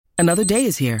Another day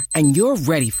is here, and you're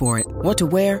ready for it. What to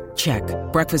wear? Check.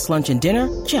 Breakfast, lunch, and dinner?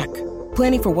 Check.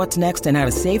 Planning for what's next and how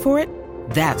to save for it?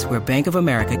 That's where Bank of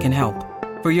America can help.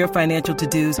 For your financial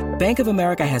to-dos, Bank of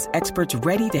America has experts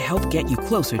ready to help get you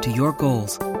closer to your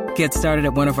goals. Get started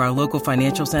at one of our local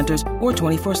financial centers or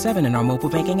 24/7 in our mobile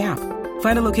banking app.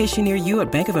 Find a location near you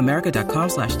at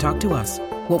bankofamerica.com/talktous.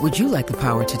 What would you like the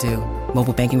power to do?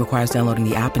 Mobile banking requires downloading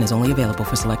the app and is only available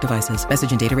for select devices.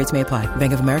 Message and data rates may apply.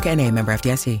 Bank of America N.A., member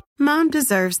FDIC. Mom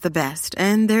deserves the best,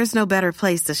 and there's no better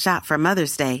place to shop for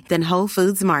Mother's Day than Whole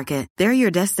Foods Market. They're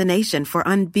your destination for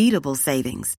unbeatable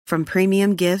savings, from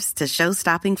premium gifts to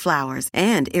show-stopping flowers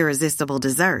and irresistible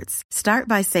desserts. Start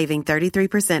by saving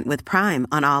 33% with Prime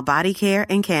on all body care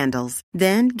and candles.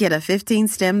 Then get a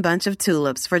 15-stem bunch of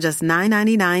tulips for just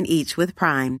 $9.99 each with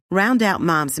Prime. Round out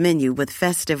Mom's menu with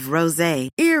festive rosé,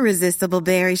 irresistible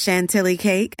berry chantilly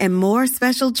cake, and more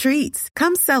special treats.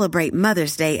 Come celebrate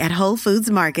Mother's Day at Whole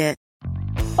Foods Market.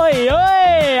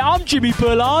 Hey, I'm Jimmy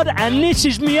Bullard, and this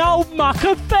is me old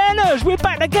mucker Fenners. We're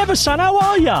back together, son. How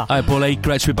are ya? Hi, Bully.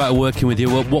 Great to be back working with you.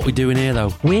 What we doing here,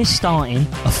 though? We're starting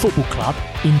a football club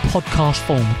in podcast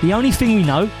form. The only thing we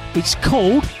know, it's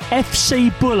called FC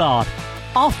Bullard.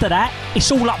 After that,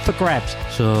 it's all up for grabs.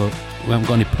 So, we haven't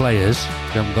got any players,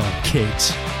 we haven't got a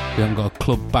kit, we haven't got a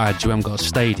club badge, we haven't got a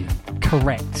stadium.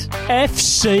 Correct.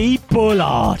 FC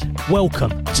Bullard.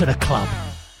 Welcome to the club.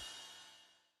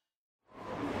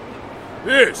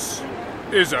 This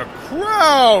is a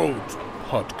Crowd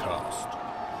Podcast.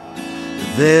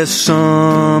 There's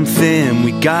something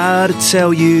we gotta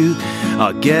tell you.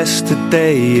 Our guest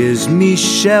today is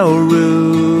Michel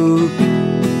Roux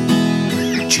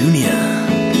Jr.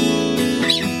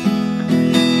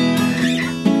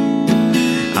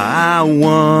 I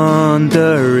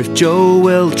wonder if Joe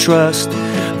will trust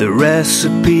the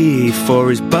recipe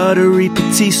for his buttery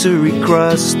patisserie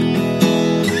crust.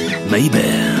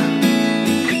 Maybe.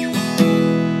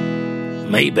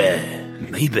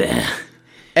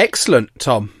 Excellent,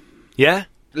 Tom. Yeah?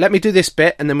 Let me do this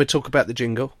bit and then we'll talk about the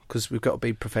jingle, because we've got to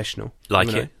be professional.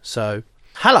 Like it. So,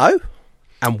 hello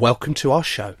and welcome to our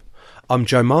show. I'm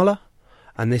Joe Marler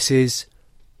and this is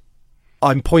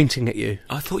I'm Pointing at You.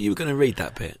 I thought you were going to read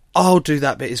that bit. I'll do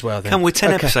that bit as well then. Come, we're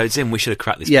 10 episodes in, we should have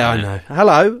cracked this bit. Yeah, I know.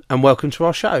 Hello and welcome to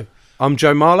our show. I'm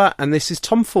Joe Marler and this is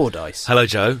Tom Fordyce. Hello,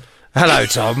 Joe. Hello,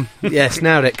 Tom. Yes,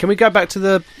 nailed it. Can we go back to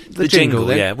the jingle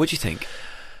then? Yeah, what do you think?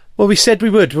 Well, we said we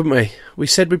would, wouldn't we? We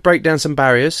said we'd break down some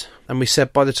barriers, and we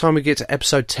said by the time we get to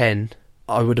episode 10,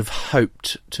 I would have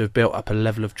hoped to have built up a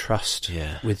level of trust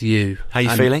with you. How are you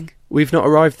feeling? We've not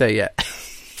arrived there yet.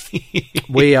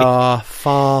 We are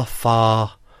far,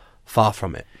 far, far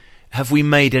from it. Have we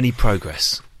made any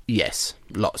progress? Yes,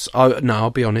 lots. I'll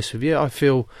be honest with you. I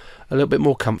feel a little bit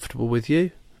more comfortable with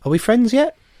you. Are we friends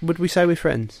yet? Would we say we're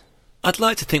friends? I'd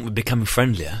like to think we're becoming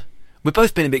friendlier. We've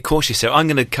both been a bit cautious, so I'm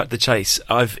going to cut the chase.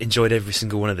 I've enjoyed every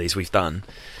single one of these we've done.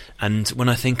 And when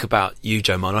I think about you,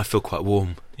 Joe Marler, I feel quite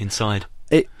warm inside.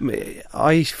 I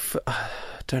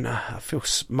don't know. I feel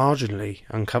marginally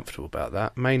uncomfortable about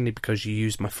that, mainly because you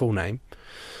used my full name.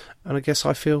 And I guess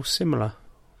I feel similar.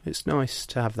 It's nice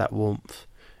to have that warmth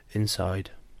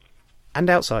inside. And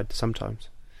outside, sometimes.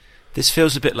 This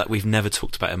feels a bit like we've never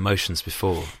talked about emotions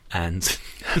before, and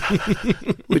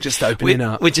we're just opening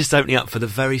up. We're just opening up for the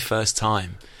very first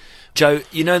time. Joe,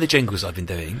 you know the jingles I've been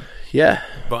doing? Yeah.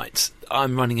 Right,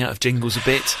 I'm running out of jingles a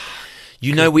bit.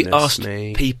 You know, we asked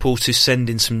people to send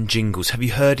in some jingles. Have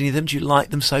you heard any of them? Do you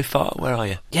like them so far? Where are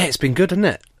you? Yeah, it's been good, hasn't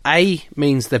it? A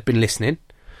means they've been listening,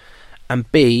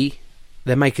 and B,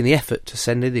 they're making the effort to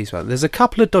send in these ones. There's a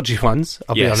couple of dodgy ones,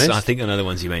 I'll be honest. Yes, I think I know the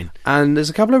ones you mean. And there's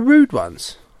a couple of rude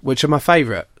ones, which are my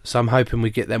favourite, so I'm hoping we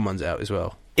get them ones out as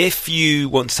well. If you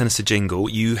want to send us a jingle,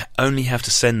 you only have to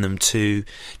send them to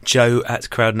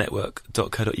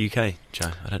joe@crowdnetwork.co.uk.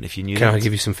 Joe, I don't know if you knew that. Can I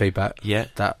give you some feedback? Yeah.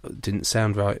 That didn't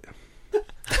sound right.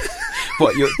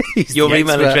 What, your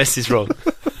email address is wrong?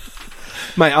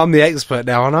 Mate, I'm the expert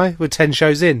now, aren't I? We're 10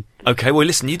 shows in. Okay, well,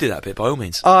 listen, you do that bit by all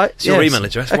means. It's your email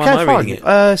address. Why am I reading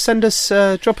it? Send us,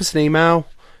 drop us an email.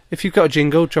 If you've got a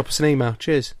jingle, drop us an email.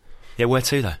 Cheers. Yeah, where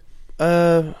to, though?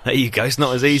 There you go. It's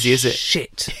not as easy, is it?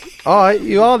 Shit. All right,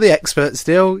 you are the expert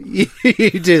still. You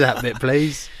do that bit,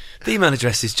 please. The email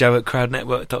address is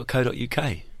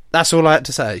joe@crowdnetwork.co.uk. That's all I had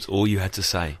to say. That's all you had to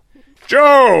say.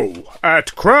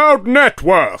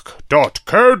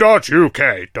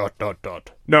 joe@crowdnetwork.co.uk ...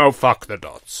 No, fuck the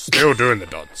dots. Still doing the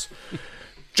dots.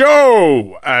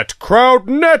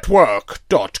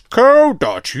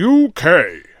 joe@crowdnetwork.co.uk.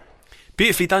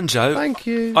 Beautifully done, Joe. Thank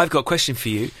you. I've got a question for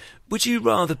you. Would you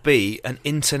rather be an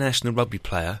international rugby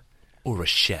player or a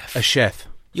chef? A chef.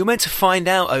 You're meant to find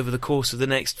out over the course of the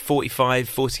next 45,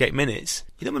 48 minutes.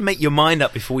 You don't want to make your mind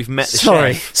up before we've met the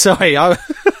chef. Sorry, I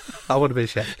want to be a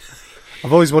chef.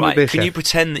 I've always wanted to be a chef. Can you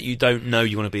pretend that you don't know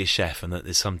you want to be a chef and that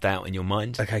there's some doubt in your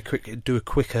mind? Okay, do a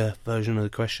quicker version of the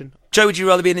question. Joe, would you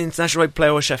rather be an international rugby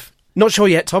player or a chef? Not sure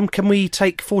yet, Tom. Can we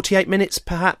take 48 minutes,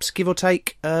 perhaps, give or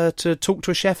take, to talk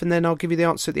to a chef, and then I'll give you the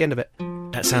answer at the end of it?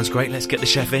 That sounds great. Let's get the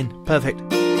chef in. Perfect.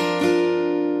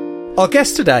 Our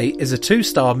guest today is a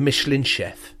 2-star Michelin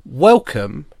chef.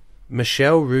 Welcome,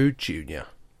 Michel Roux Jr.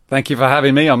 Thank you for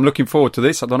having me. I'm looking forward to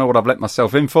this. I don't know what I've let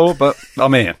myself in for, but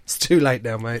I'm here. It's too late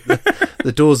now, mate.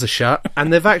 The doors are shut,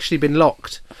 and they've actually been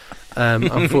locked,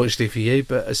 unfortunately for you.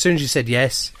 But as soon as you said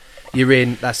yes, you're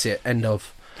in. That's it. End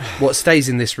of. What stays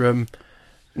in this room?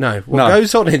 What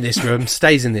goes on in this room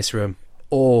stays in this room,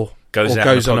 or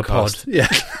goes on a pod. Yeah.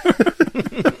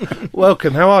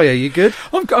 Welcome. How are you? You good?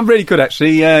 I'm really good,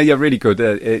 actually. Yeah, really good.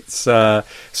 It's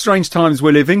strange times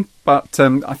we're living, but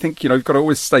I think you've got to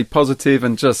always stay positive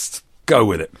and just go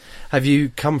with it. Have you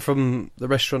come from the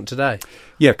restaurant today?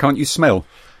 Yeah. Can't you smell?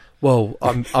 Well,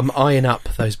 I'm eyeing up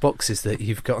those boxes that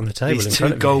you've got on the table. These in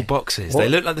front two of gold me. boxes. What? They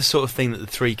look like the sort of thing that the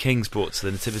Three Kings brought to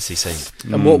the nativity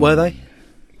scene. And what were they?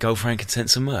 Gold,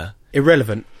 frankincense and myrrh.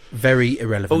 Irrelevant. Very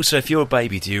irrelevant. Also, if you're a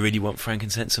baby, do you really want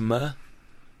frankincense and myrrh?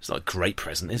 It's not a great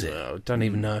present, is it? I don't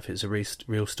even know if it's a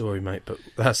real story, mate, but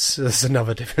that's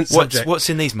another different subject. What's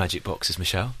in these magic boxes,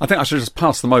 Michelle? I think I should just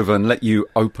pass them over and let you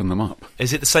open them up.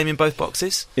 Is it the same in both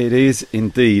boxes? It is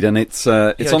indeed, and it's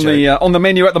on the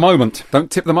menu at the moment.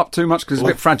 Don't tip them up too much because it's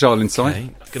a bit fragile inside. Okay.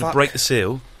 Going to break the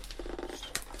seal.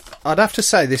 I'd have to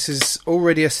say this is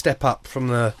already a step up from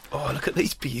the look at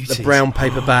these beauties. The brown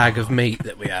paper bag of meat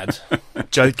that we had.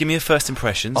 Joe, give me your first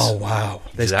impressions. Oh, wow.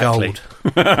 There's Exactly.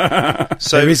 gold.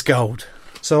 There is gold.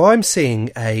 So I'm seeing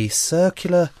a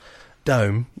circular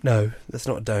dome. No, that's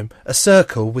not a dome. A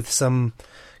circle with some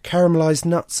caramelised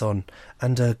nuts on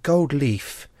and a gold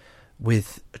leaf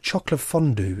with a chocolate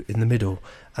fondue in the middle.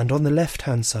 And on the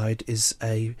left-hand side is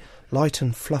a light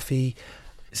and fluffy...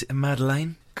 Is it a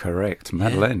Madeleine? Correct,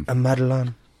 Madeleine. A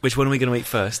Madeleine. Which one are we going to eat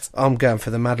first? I'm going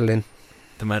for the Madeleine.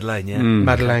 The Madeleine, yeah.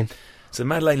 Madeleine. So the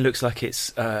Madeleine looks like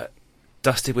it's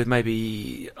dusted with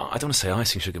maybe... I don't want to say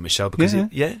icing sugar, Michelle, because... Okay.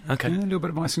 Yeah, a little bit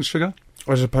of icing sugar.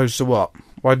 As opposed to what?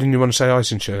 Why didn't you want to say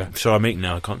icing sugar? Sorry, I'm eating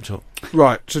now, I can't talk.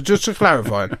 Right, so just to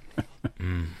clarify,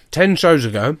 10 shows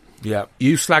ago,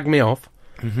 you slagged me off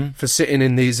for sitting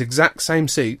in these exact same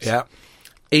seats,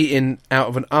 eating out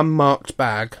of an unmarked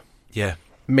bag,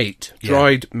 meat,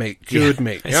 dried meat, cured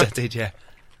meat. Yes, I did, yeah.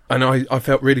 And I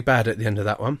felt really bad at the end of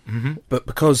that one. But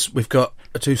because we've got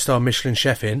a 2-star Michelin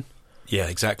chef in... Yeah,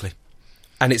 exactly.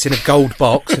 And it's in a gold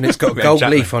box, and it's got a gold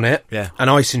leaf on it, and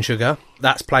icing sugar.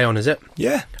 That's play on, is it?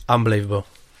 Yeah. Unbelievable.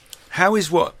 How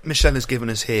is what Michelle has given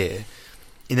us here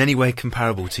in any way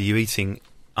comparable to you eating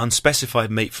unspecified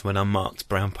meat from an unmarked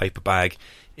brown paper bag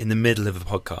in the middle of a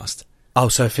podcast? Oh,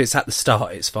 so if it's at the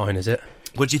start, it's fine, is it?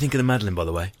 What do you think of the Madeleine, by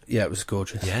the way? Yeah, it was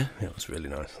gorgeous. Yeah? Yeah, it was really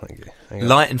nice, thank you.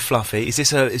 Light and fluffy. Is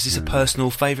this a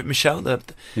personal favourite, Michelle?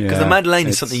 Because the Madeleine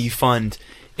is something you find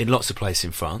in lots of places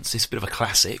in France. It's a bit of a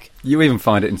classic. You even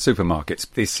find it in supermarkets.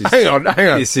 Hang on.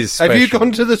 This is special. Have you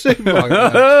gone to the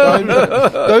supermarket?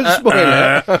 Don't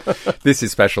spoil it. This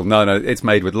is special. No, it's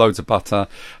made with loads of butter,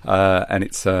 and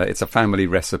it's a family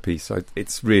recipe, so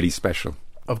it's really special.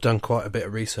 I've done quite a bit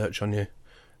of research on you.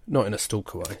 Not in a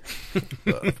stalker way,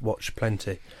 but I've watched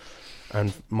plenty.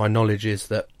 And my knowledge is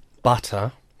that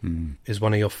butter is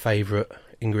one of your favourite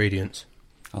ingredients.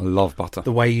 I love butter.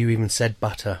 The way you even said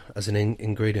butter as an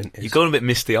ingredient is... You've gone a bit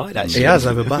misty-eyed, actually. He has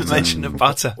over butter. You mentioned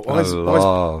butter. I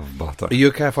love butter. Are you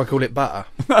okay if I call it butter?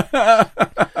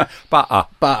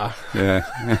 Butter. Yeah.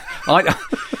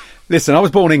 Listen, I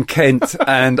was born in Kent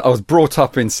and I was brought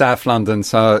up in South London,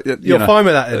 so... You're fine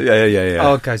with that, then? Yeah.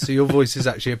 Oh, okay, so your voice is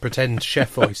actually a pretend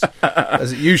chef voice.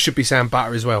 As you should be saying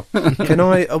butter as well.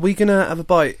 Are we going to have a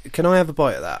bite? Can I have a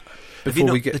bite of that?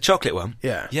 Before we get the chocolate one?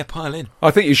 Yeah. Yeah, pile in.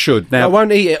 I think you should. Now, I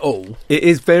won't eat it all. It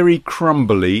is very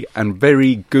crumbly and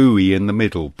very gooey in the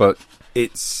middle, but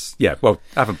it's... Yeah, well,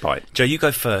 have a bite. Joe, you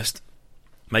go first.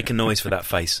 Make a noise for that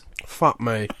face. Fuck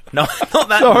me. No, not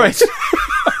that Sorry. noise.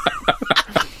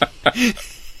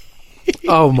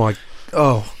 Oh, my...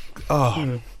 Oh,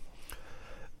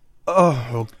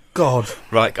 God.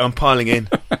 Right, I'm piling in.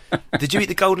 Did you eat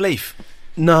the gold leaf?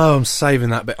 No, I'm saving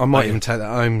that bit. I might even take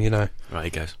that home, Right, he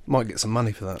goes. Might get some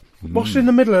money for that. What's in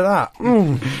the middle of that?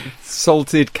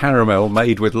 Salted caramel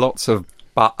made with lots of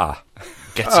butter.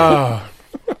 Get it.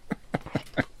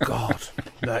 God,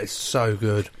 that is so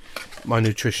good. My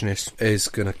nutritionist is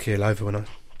going to keel over when I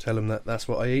tell him that that's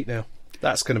what I eat now.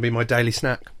 That's going to be my daily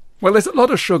snack. Well, there's a lot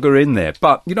of sugar in there,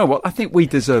 but you know what? I think we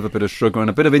deserve a bit of sugar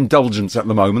and a bit of indulgence at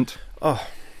the moment. Oh,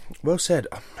 well said.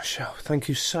 Oh, Michelle, thank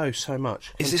you so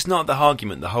much. Is this not the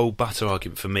argument? The whole butter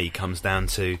argument for me comes down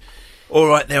to, all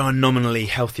right, there are nominally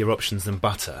healthier options than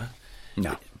butter.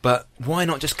 No. But why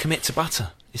not just commit to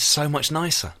butter? It's so much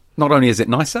nicer. Not only is it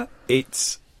nicer,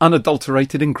 it's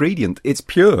unadulterated ingredient. It's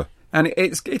pure, and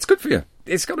it's good for you.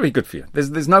 It's got to be good for you.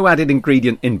 There's no added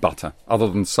ingredient in butter other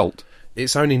than salt.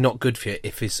 It's only not good for you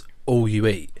if it's all you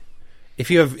eat. If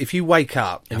you wake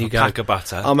up and you go, pack of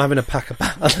butter. I'm having a pack of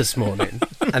butter this morning,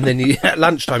 and then at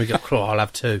lunchtime you go, oh, I'll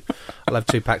have 2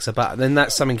 packs of butter. Then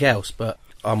that's something else. But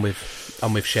I'm with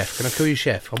Chef. Can I call you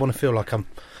Chef? I want to feel like I'm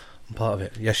part of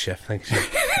it. Yes, Chef. Thanks,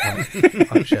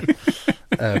 Chef. I'm Chef.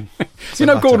 You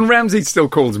know, Gordon Ramsay still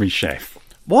calls me Chef.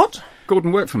 What?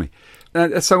 Gordon worked for me.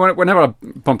 So whenever I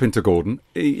bump into Gordon,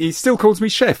 he still calls me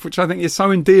Chef, which I think is so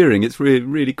endearing. It's really,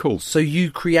 really cool. So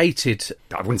you created...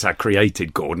 I wouldn't say I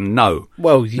created Gordon, no.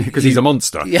 Well, because he's a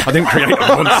monster. Yeah. I didn't create a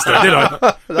monster, did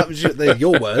I? That was they're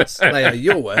your words. They are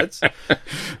your words.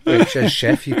 Which, as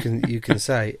Chef, you can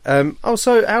say.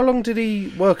 So how long did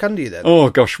he work under you then? Oh,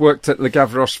 gosh, worked at Le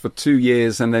Gavroche for 2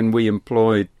 years, and then we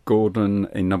employed Gordon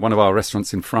in one of our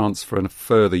restaurants in France for a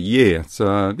further year.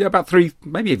 So, yeah, about 3,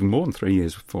 maybe even more than 3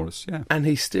 years for us, yeah. And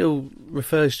he still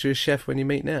refers to you as Chef when you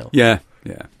meet now? Yeah.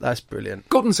 That's brilliant.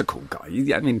 Gordon's a cool guy.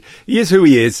 I mean, he is who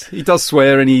he is. He does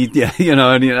swear,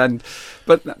 and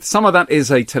but some of that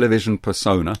is a television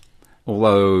persona,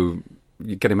 although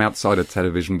you get him outside a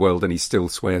television world and he still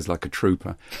swears like a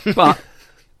trooper. But,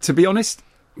 to be honest,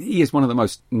 he is one of the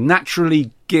most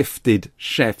naturally gifted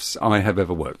chefs I have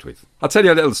ever worked with. I'll tell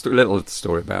you a little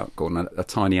story about Gordon, a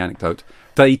tiny anecdote.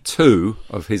 Day 2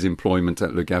 of his employment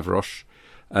at Le Gavroche,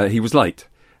 he was late.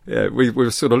 We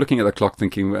were sort of looking at the clock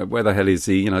thinking, where the hell is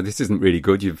he? This isn't really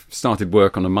good. You've started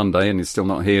work on a Monday and he's still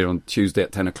not here on Tuesday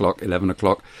at 10 o'clock, 11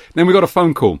 o'clock. Then we got a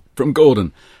phone call from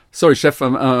Gordon. Sorry, Chef,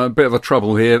 I'm a bit of a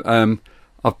trouble here.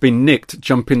 I've been nicked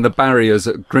jumping the barriers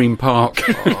at Green Park.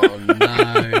 Oh,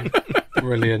 no.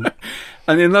 Brilliant.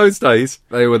 And in those days,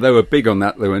 they were big on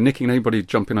that. They were nicking anybody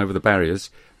jumping over the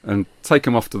barriers and take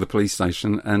them off to the police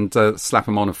station and slap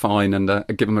them on a fine and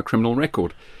give them a criminal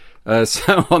record.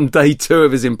 So on day 2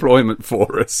 of his employment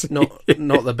for us, not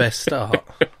the best start.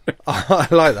 I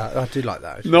like that. I do like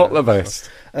that. Actually. Not the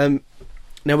best.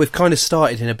 Now we've kind of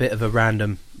started in a bit of a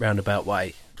roundabout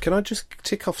way. Can I just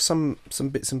tick off some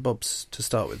bits and bobs to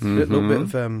start with? A little bit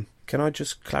of. Can I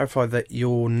just clarify that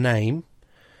your name,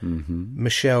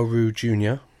 Michel Roux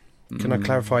Jr. Can I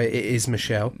clarify it is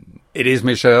Michel? It is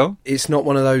Michel. It's not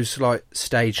one of those like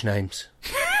stage names.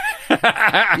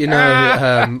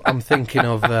 I'm thinking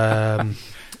of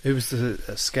who was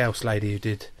the Scouse lady who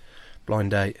did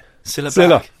Blind Date? Cilla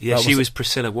Black. Yeah, she was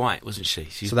Priscilla White, wasn't she?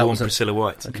 She was born Priscilla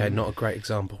White. Okay, not a great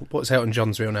example. What's Elton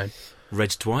John's real name?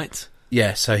 Reg Dwight.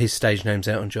 Yeah, so his stage name's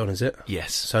Elton John, is it?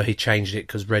 Yes. So he changed it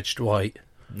because Reg Dwight.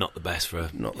 Not the best for her.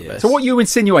 Not the best. So what are you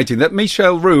insinuating, that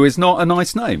Michel Roux is not a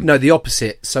nice name? No, the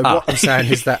opposite. So what I'm saying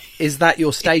is that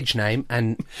your stage name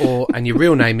and your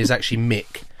real name is actually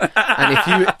Mick.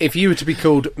 And if you were to be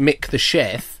called Mick the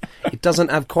Chef, it doesn't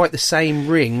have quite the same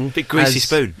ring. Bit Greasy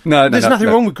Spoon. No, there's nothing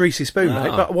wrong with Greasy Spoon,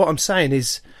 mate. But what I'm saying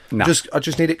is, I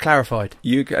just need it clarified.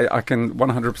 I can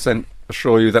 100%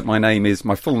 assure you that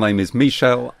my full name is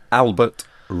Michel Albert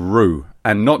Roux,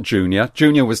 and not Junior.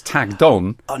 Junior was tagged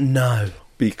on. Oh no.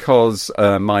 Because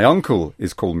my uncle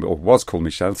was called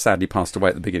Michel, sadly passed away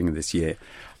at the beginning of this year.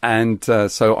 And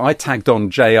so I tagged on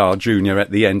JR Jr.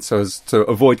 at the end so as to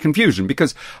avoid confusion,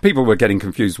 because people were getting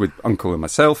confused with Uncle and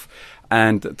myself,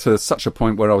 and to such a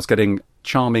point where I was getting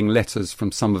charming letters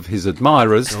from some of his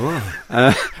admirers,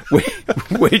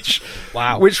 which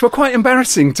were quite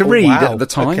embarrassing to read at the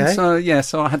time. Okay.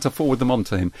 So I had to forward them on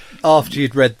to him. After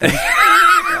you'd read them.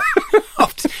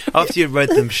 After you'd read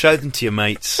them, show them to your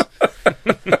mates.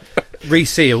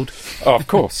 Resealed. Oh, of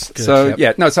course. Good,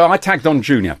 So I tagged on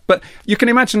Junior. But you can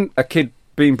imagine a kid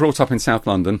being brought up in South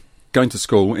London, going to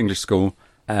school, English school,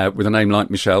 with a name like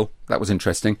Michel. That was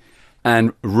interesting.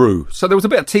 And Roux. So there was a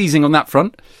bit of teasing on that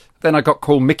front. Then I got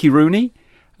called Mickey Rooney.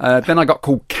 Then I got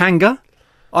called Kanga.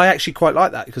 I actually quite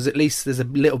like that, because at least there's a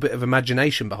little bit of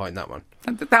imagination behind that one.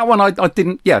 And that one I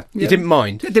didn't, You didn't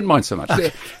mind? I didn't mind so much.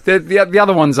 The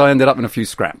other ones I ended up in a few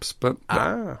scraps, but...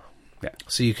 Yeah.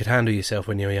 So you could handle yourself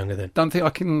when you were younger then? Don't think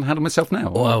I can handle myself now.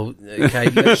 Well,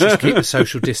 okay, let's just keep the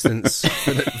social distance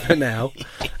for now.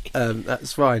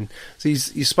 That's fine. So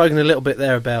you've spoken a little bit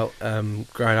there about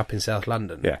growing up in South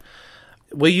London. Yeah.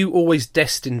 Were you always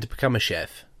destined to become a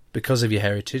chef because of your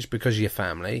heritage, because of your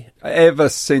family? Ever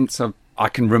since I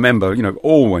can remember,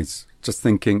 always just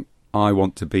thinking, I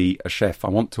want to be a chef. I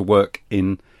want to work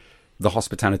in the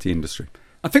hospitality industry.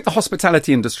 I think the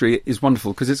hospitality industry is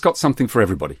wonderful because it's got something for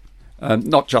everybody.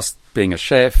 Not just being a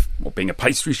chef or being a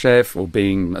pastry chef or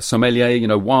being a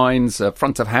sommelier, wines,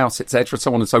 front of house, etc.,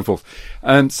 so on and so forth.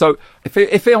 So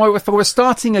if I were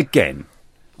starting again,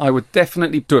 I would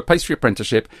definitely do a pastry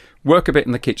apprenticeship, work a bit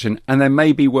in the kitchen, and then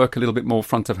maybe work a little bit more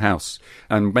front of house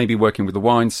and maybe working with the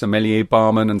wine, sommelier,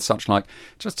 barman and such like,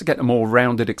 just to get a more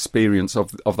rounded experience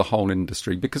of the whole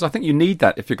industry. Because I think you need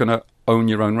that if you're going to own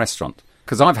your own restaurant.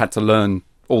 Because I've had to learn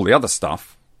all the other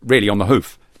stuff really on the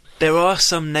hoof. There are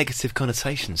some negative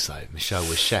connotations, though, Michelle,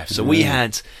 with chefs. So we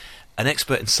had an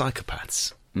expert in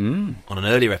psychopaths on an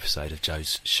earlier episode of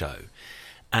Joe's show.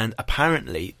 And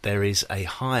apparently there is a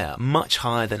much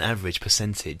higher than average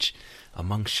percentage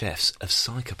among chefs of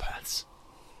psychopaths.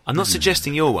 I'm not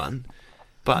suggesting you're one,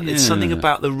 but it's something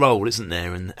about the role, isn't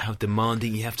there, and how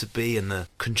demanding you have to be and the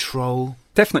control.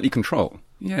 Definitely control.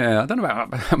 Yeah, I don't know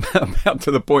about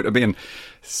to the point of being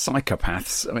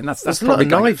psychopaths. I mean, that's There's a lot of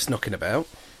knives knocking about.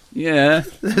 Yeah.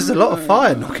 There's a lot of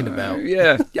fire knocking about.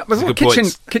 Yeah. But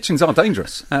kitchens are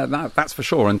dangerous. That's for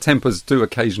sure. And tempers do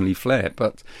occasionally flare.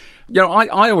 But,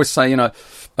 I always say,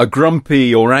 a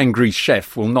grumpy or angry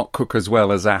chef will not cook as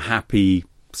well as a happy,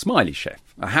 smiley chef.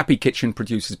 A happy kitchen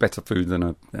produces better food than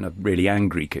a really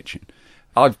angry kitchen.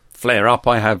 I flare up.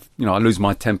 I lose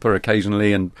my temper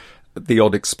occasionally and the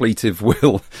odd expletive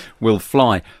will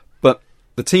fly. But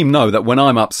the team know that when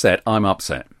I'm upset,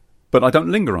 But I don't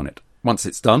linger on it. Once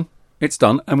it's done,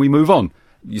 and we move on.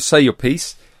 You say your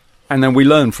piece, and then we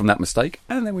learn from that mistake,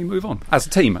 and then we move on as a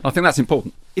team. I think that's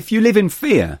important. If you live in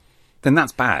fear, then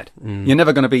that's bad. You're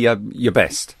never going to be your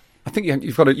best. I think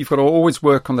you've got to always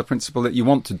work on the principle that you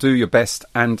want to do your best,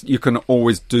 and you can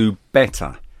always do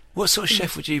better. What sort of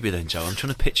chef would you be then, Joe? I'm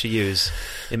trying to picture you as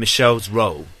in Michelle's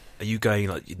role. Are you going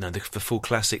the full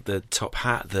classic, the top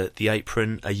hat, the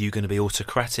apron? Are you going to be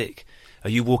autocratic? Are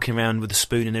you walking around with a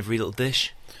spoon in every little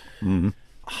dish?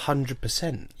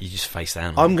 100%. You just face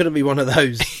down. I'm going to be one of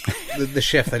those. the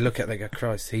chef, they look at, they go,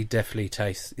 Christ, he definitely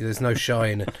tastes. There's no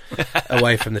shying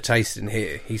away from the tasting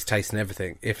here. He's tasting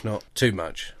everything, if not too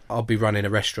much. I'll be running a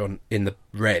restaurant in the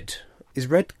red. Is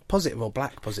red positive or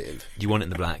black positive? You want it in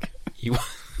the black.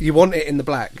 You want it in the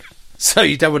black. So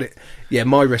you don't want it... Yeah,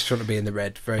 my restaurant will be in the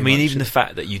red very much. Even the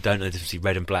fact that you don't know the difference between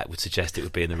red and black would suggest it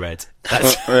would be in the red.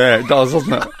 Yeah, it does,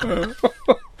 doesn't it?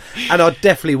 And I'd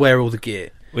definitely wear all the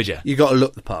gear. Would you? You got to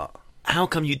look the part. How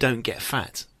come you don't get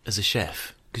fat as a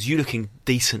chef? Because you're looking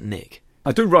decent, Nick.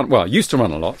 I do run... Well, I used to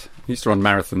run a lot. I used to run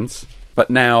marathons. But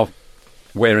now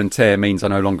wear and tear means I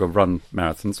no longer run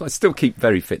marathons. I still keep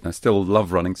very fit and I still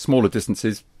love running. Smaller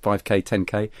distances, 5K,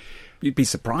 10K. You'd be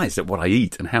surprised at what I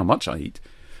eat and how much I eat.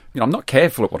 I'm not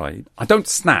careful at what I eat. I don't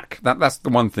snack. That's the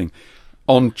one thing.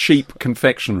 On cheap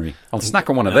confectionery. I'll snack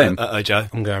on one of them. Joe.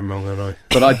 I'm going wrong, aren't I?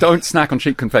 But I don't snack on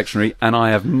cheap confectionery, and I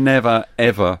have never,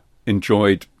 ever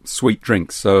enjoyed sweet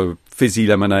drinks. So fizzy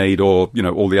lemonade or,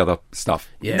 all the other stuff.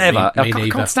 Yeah, never. Me I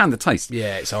can't stand the taste.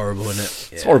 Yeah, it's horrible, isn't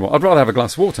it? Yeah. It's horrible. I'd rather have a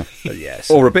glass of water. Yes.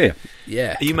 Or a beer.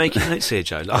 Yeah. Are you making notes here,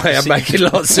 Joe? I am making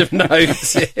lots of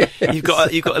notes. You've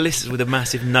got a list with a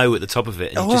massive no at the top of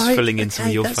it, and you're just filling in some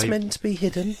of your favourites. That's meant to be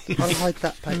hidden. I'll hide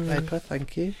that paper,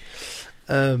 thank you.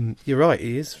 You're right,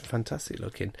 he is fantastic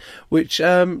looking. Which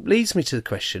leads me to the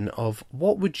question of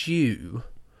what would you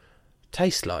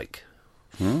taste like?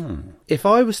 If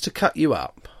I was to cut you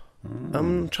up,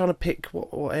 I'm trying to pick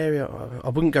what area. I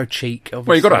wouldn't go cheek, obviously.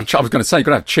 Well, you've got to have, I was going to say, you've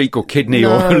got to have cheek or kidney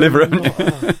or liver.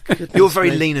 You're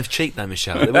very lean of cheek, though,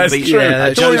 Michelle. That's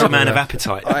true. Joe's a man of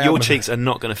appetite. Your cheeks are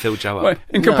not going to fill Joe up. Well,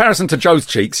 in comparison to Joe's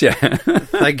cheeks, yeah.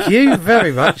 Thank you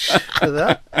very much for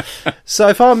that. So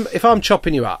if I'm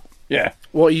chopping you up, yeah,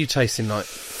 what are you tasting like?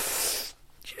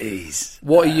 Jeez.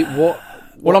 What are you? What?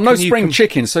 Well, I'm no spring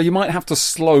chicken, so you might have to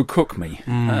slow cook me.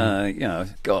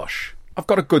 Gosh. I've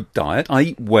got a good diet. I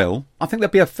eat well. I think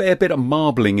there'd be a fair bit of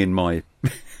marbling in my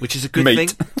which is a good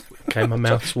meat. thing. Okay, my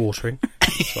mouth's watering.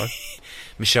 Sorry.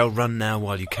 Michelle, run now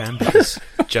while you can, because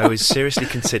Joe is seriously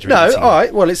considering... No, all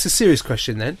right. Well, it's a serious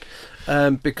question then,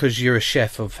 because you're a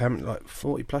chef of, how many,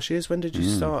 40 plus years? When did you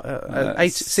start?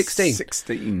 16?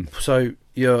 16. So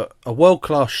you're a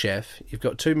world-class chef. You've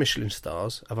got 2 Michelin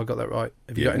stars. Have I got that right?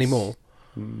 Have you got any more?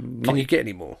 Can you get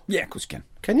any more? Yeah, of course you can.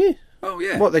 Can you? Oh,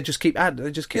 yeah. What, they just keep adding?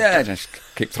 They just keep just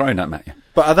keep throwing them at you.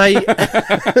 But are they...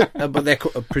 but they're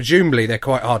presumably they're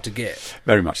quite hard to get.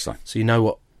 Very much so. So you know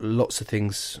what lots of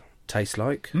things taste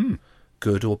like,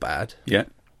 good or bad. Yeah.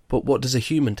 But what does a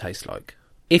human taste like?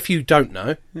 If you don't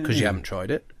know, because you haven't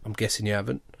tried it, I'm guessing you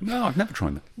haven't. No, I've never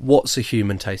tried it. What's a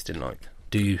human tasting like?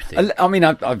 do you think? I mean,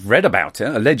 I've read about it.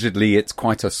 Allegedly, it's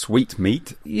quite a sweet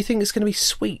meat. You think it's going to be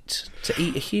sweet to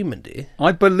eat a human, do you?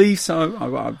 I believe so.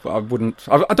 I wouldn't.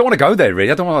 I don't want to go there,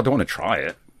 really. I don't want to try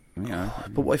it. You know.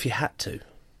 But what if you had to?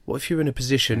 What if you're in a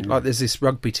position like there's this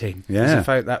rugby team? Yeah.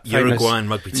 That Uruguayan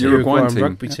rugby team. Uruguayan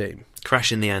rugby team.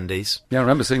 Crash in the Andes. Yeah, I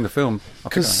remember seeing the film.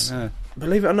 Because,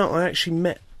 believe it or not, I actually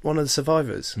met one of the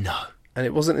survivors. No. And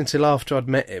it wasn't until after I'd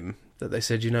met him that they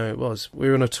said, it was. We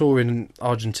were on a tour in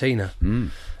Argentina,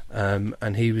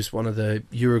 and he was one of the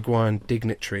Uruguayan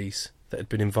dignitaries that had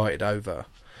been invited over.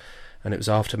 And it was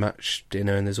after match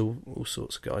dinner, and there's all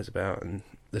sorts of guys about, and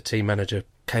the team manager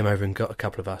came over and got a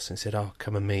couple of us and said, "Oh,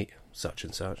 come and meet such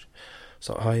and such."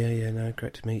 So, "Oh, yeah, no,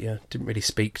 great to meet you." Didn't really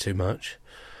speak too much.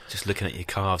 Just looking at your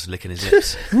calves, licking his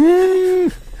lips.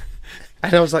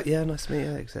 And I was like, "Yeah, nice to meet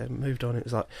you." So moved on. It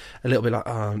was like a little bit like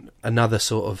another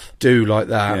sort of do like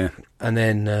that. Yeah. And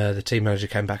then the team manager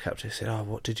came back up to us and said, "Oh,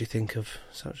 what did you think of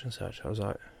such and such?" I was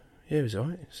like, "Yeah, he was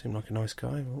alright. He seemed like a nice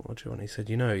guy. What do you want?" He said,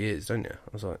 "You know who he is, don't you?" I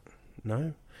was like,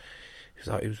 "No." He was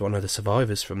like, "He was one of the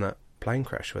survivors from that plane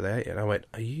crash where they ate it." And I went,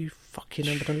 "Are you fucking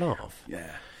having a laugh?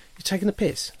 Yeah. You're taking the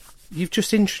piss. You've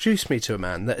just introduced me to a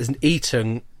man that has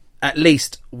eaten at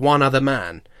least one other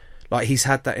man. Like, he's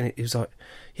had that in it." He was like,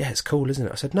 "Yeah, it's cool, isn't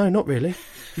it?" I said, "No, not really.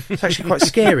 It's actually quite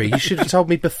scary. You should have told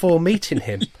me before meeting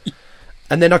him.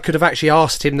 And then I could have actually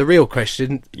asked him the real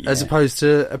question as opposed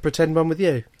to a pretend one with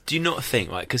you." Do you not think,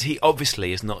 like, because he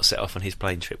obviously has not set off on his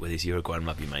plane trip with his Uruguayan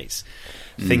rugby mates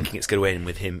thinking it's going to end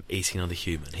with him eating another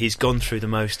human. He's gone through the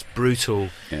most brutal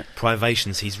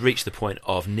privations. He's reached the point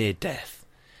of near death.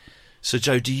 So,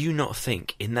 Joe, do you not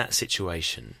think in that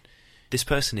situation, this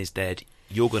person is dead,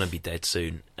 you're going to be dead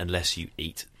soon unless you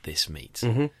eat this meat?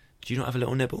 Mm-hmm. Do you not have a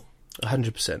little nibble?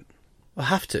 100%. I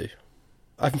have to.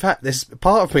 In fact, there's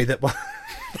part of me that...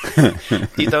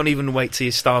 You don't even wait till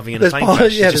you're starving in a plane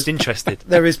crash. You're just interested.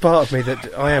 There is part of me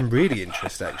that I am really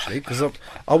interested, actually, because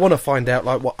I want to find out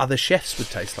like what other chefs would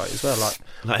taste like as well.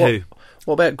 Like who?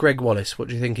 What about Greg Wallace? What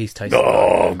do you think he's tasting like?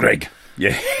 Oh, Greg.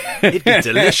 Yeah. He'd be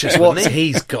delicious, What wouldn't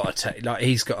he? he's got to take. Like,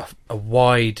 he's got a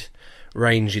wide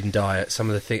ranging diet, some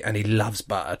of the things, and he loves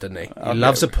butter, doesn't he? He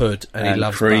loves a pud, and he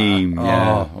loves cream, butter.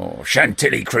 yeah. Oh,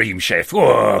 Chantilly cream, chef.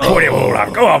 Oh, put it all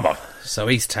up. Go on, boy. So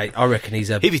I reckon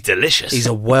he'd be delicious. He's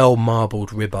a well marbled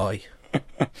ribeye.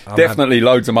 Definitely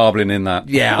loads of marbling in that.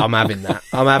 Yeah, I'm having that.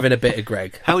 I'm having a bit of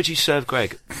Greg. How would you serve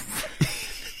Greg?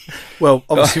 Well,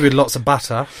 obviously with lots of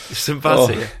butter. Some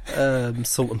butter.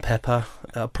 Salt and pepper.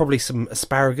 Probably some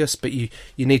asparagus, but you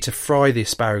need to fry the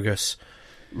asparagus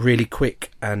really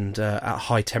quick and at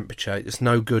high temperature. It's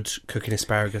no good cooking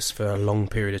asparagus for a long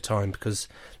period of time because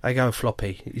they go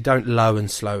floppy. You don't low and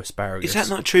slow asparagus. Is that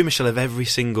not true, Michelle, of every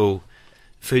single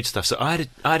food stuff? So I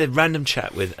had a random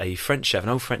chat with a French chef, an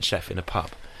old French chef in a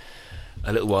pub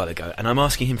a little while ago, and I'm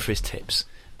asking him for his tips.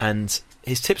 And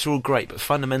his tips are all great, but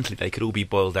fundamentally they could all be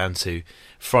boiled down to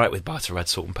fry it with butter, add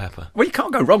salt and pepper. Well, you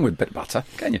can't go wrong with a bit of butter,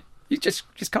 can you? You just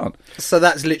can't. So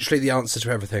that's literally the answer to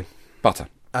everything. Butter.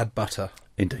 Add butter.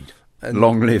 Indeed. And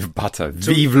long live butter.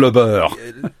 Vive le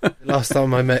beurre. Last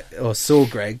time I met or saw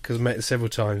Greg, because I met him several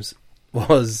times,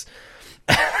 was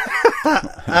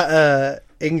at an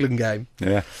England game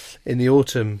in the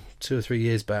autumn 2 or 3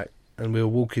 years back, and we were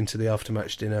walking to the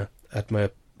after-match dinner. I had my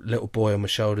little boy on my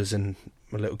shoulders and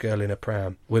my little girl in a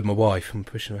pram with my wife. I'm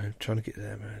pushing her, trying to get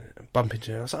there, man. Bump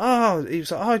into her. I was like, he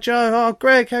was like, "Hi, Joe. Oh,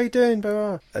 Greg, how you doing?"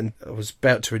 And I was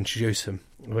about to introduce him.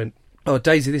 I went, "Oh,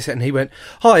 Daisy, this," and he went,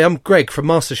 "Hi, I'm Greg from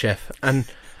MasterChef." And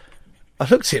I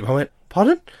looked at him, I went,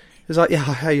 "Pardon?" He was like, "Yeah,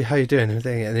 how you doing?"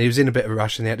 And he was in a bit of a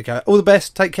rush, and he had to go, "All the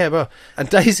best, take care, bro." And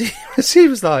Daisy, she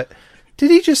was like,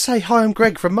 "Did he just say, 'Hi, I'm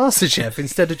Greg from MasterChef,'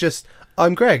 instead of just,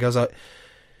 'I'm Greg'?" I was like,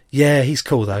 "Yeah, he's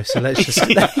cool though, so let's just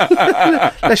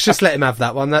let's just let him have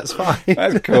that one. That's fine."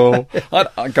 That's cool.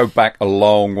 I go back a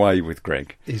long way with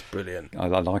Greg. He's brilliant. I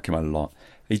like him a lot.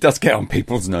 He does get on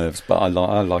people's nerves, but I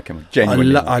like him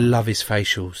genuinely. I love his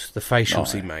facials, the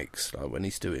facials he makes, like when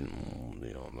he's doing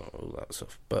all that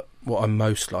stuff. But what I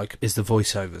most like is the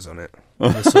voiceovers on it.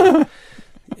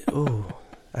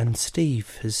 And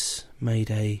Steve has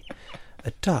made a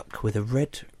duck with a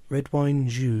red wine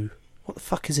jus. What the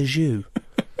fuck is a jus?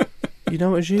 You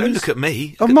know what a jus is? Don't look at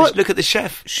me. Look at the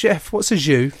chef. Chef, what's a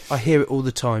jus? I hear it all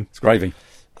the time. It's gravy.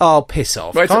 Oh, piss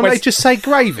off. Can't they just say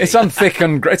gravy? It's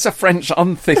unthickened. It's a French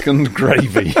unthickened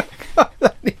gravy.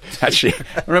 Actually,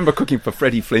 I remember cooking for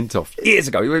Freddie Flintoff years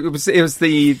ago. It was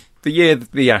the year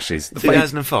of the Ashes.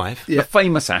 2005? The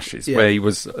famous Ashes, where he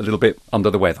was a little bit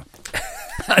under the weather.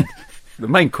 And the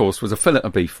main course was a fillet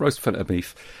of beef, roast fillet of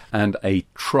beef, and a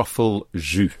truffle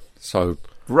jus. So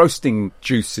roasting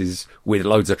juices with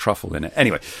loads of truffle in it.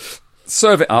 Anyway,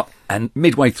 serve it up, And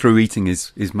midway through eating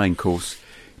his main course,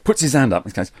 puts his hand up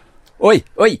and goes, "Oi,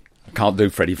 oi!" I can't do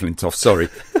Freddie Flintoff, sorry.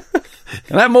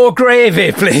 "Can I have more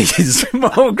gravy, please?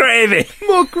 More gravy."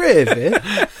 More gravy?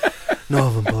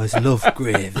 Northern boys love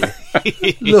gravy.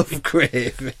 Love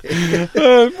gravy.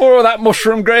 More of that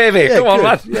mushroom gravy. Yeah, Come on, good.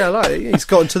 lad. Yeah, I like it. He's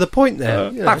gotten to the point there.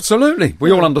 you know. Absolutely.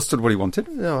 We all understood what he wanted.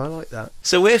 No, I like that.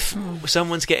 So if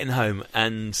someone's getting home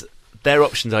and their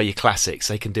options are your classics,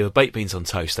 they can do a baked beans on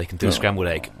toast, they can do a scrambled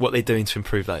egg. What are they doing to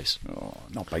improve those? Oh,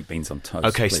 not baked beans on toast.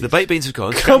 Okay, please. so the baked beans have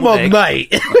gone. Come scrambled on, egg.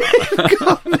 mate.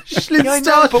 Yeah, I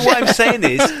know, but what I'm saying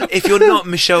is, if you're not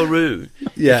Michelle Roux,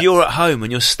 Yeah. if you're at home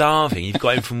and you're starving, you've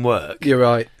got home from work, You're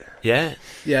right. yeah?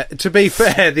 Yeah, to be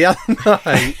fair, the other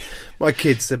night, my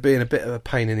kids are being a bit of a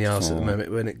pain in the arse at the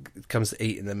moment when it comes to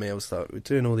eating their meals. Like, we're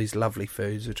doing all these lovely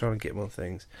foods, we're trying to get them on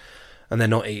things, and they're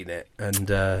not eating it.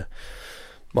 And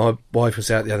my wife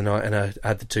was out the other night, and I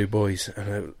had the two boys,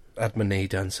 and I had my knee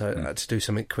done, so I had to do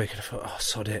something quick. And I thought, oh,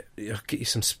 sod it, I'll get you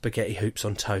some spaghetti hoops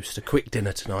on toast, a quick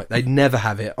dinner tonight. They never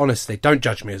have it. Honestly, don't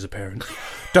judge me as a parent.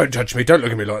 Don't judge me. Don't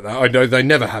look at me like that. I know they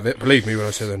never have it. Believe me when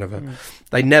I say they never.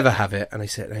 They never have it. And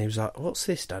he was like, "What's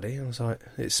this, Daddy?" And I was like,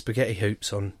 "It's spaghetti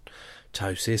hoops on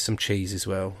toast. Here's some cheese as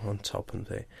well on top and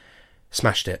thing."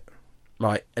 Smashed it,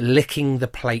 like licking the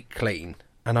plate clean.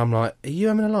 And I'm like, "Are you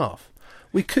having a laugh?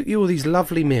 We cook you all these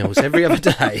lovely meals every other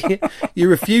day. You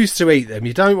refuse to eat them.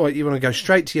 You want to go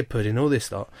straight to your pudding, all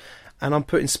this lot. And I'm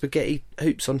putting spaghetti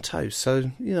hoops on toast.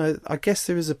 So, I guess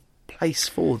there is a place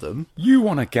for them." You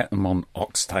want to get them on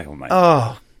oxtail, mate.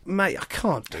 Oh, mate, I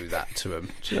can't do that to them.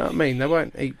 Do you know what I mean? They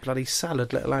won't eat bloody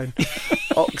salad, let alone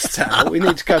oxtail. We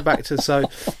need to go back to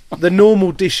the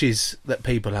normal dishes that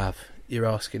people have. You're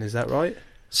asking, is that right?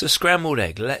 So scrambled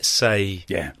egg, let's say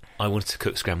Yeah. I wanted to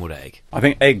cook scrambled egg. I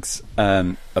think eggs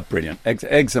are brilliant.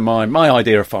 Eggs are my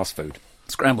idea of fast food.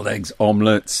 Scrambled eggs,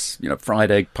 omelettes,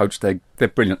 fried egg, poached egg, they're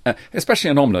brilliant.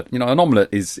 Especially an omelette. An omelette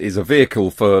is a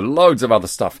vehicle for loads of other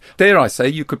stuff. Dare I say,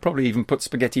 you could probably even put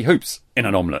spaghetti hoops in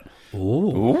an omelette.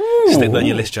 Ooh. Stick that on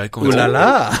your list, Joe. Go on. Ooh la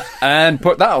la. And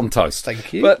put that on toast.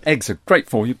 Thank you. But eggs are great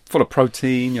for you, full of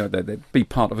protein. They'd be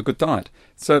part of a good diet.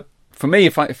 So for me,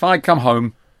 if I come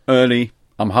home early,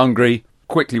 I'm hungry,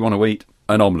 quickly want to eat,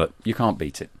 an omelette, you can't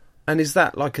beat it. And is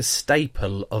that like a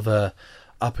staple of a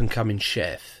up-and-coming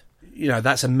chef?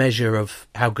 That's a measure of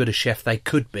how good a chef they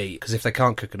could be, because if they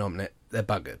can't cook an omelette, they're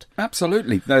buggered.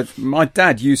 Absolutely. My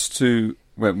dad used to,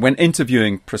 when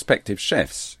interviewing prospective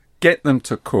chefs, get them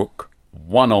to cook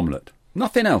one omelette.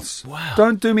 Nothing else. Wow.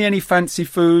 Don't do me any fancy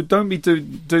food. Don't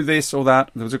do this or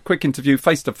that. There was a quick interview,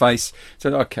 face-to-face.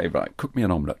 Said, "Okay, right, cook me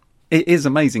an omelette." It is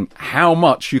amazing how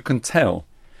much you can tell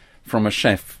from a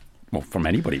chef, well, from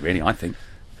anybody really, I think,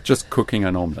 just cooking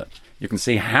an omelette. You can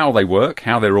see how they work,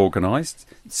 how they're organised.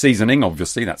 Seasoning,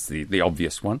 obviously, that's the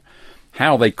obvious one.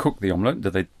 How they cook the omelette. Do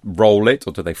they roll it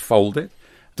or do they fold it?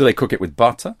 Do they cook it with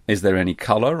butter? Is there any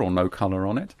colour or no colour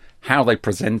on it? How they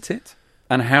present it,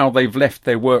 and how they've left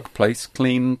their workplace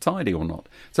clean and tidy or not.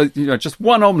 So, just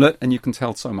one omelette and you can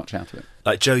tell so much out of it.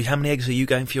 Like, Joe, how many eggs are you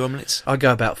going for your omelettes? I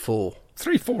go about 4.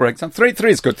 3, 4 eggs. Three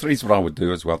is good. 3 is what I would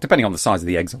do as well, depending on the size of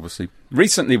the eggs, obviously.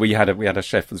 Recently, we had a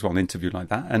chef as well, an interview like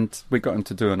that, and we got him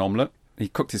to do an omelette. He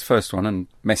cooked his first one and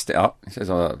messed it up. He says,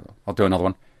 "I'll do another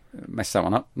one." Messed that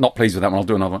one up. Not pleased with that one. I'll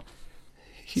do another one.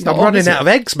 I'm running out of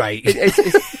eggs, mate.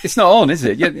 It's not on, is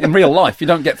it? In real life, you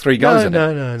don't get 3 goes at it.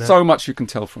 No. So much you can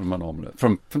tell from an omelette,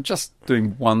 from just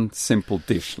doing one simple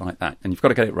dish like that, and you've got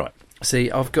to get it right.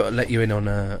 See, I've got to let you in on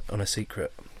a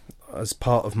secret. As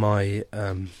part of my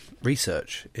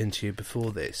research into you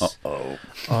before this,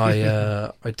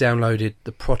 I downloaded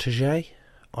The Protégé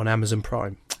on Amazon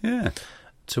Prime. Yeah.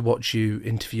 To watch you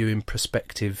interviewing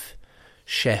prospective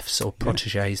chefs or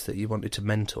protégés that you wanted to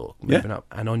mentor moving up.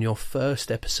 And on your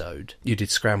first episode, you did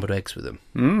scrambled eggs with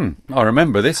them. I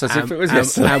remember this as if it was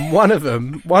yesterday. And one of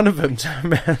them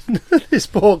turned around, this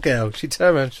poor girl, she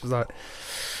turned around, she was like,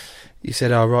 "You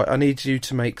said, oh, right, I need you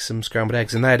to make some scrambled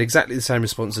eggs." And they had exactly the same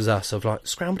response as us of like,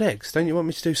 "Scrambled eggs? Don't you want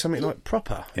me to do something like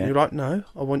proper?" Yeah. And you're like, "No,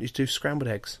 I want you to do scrambled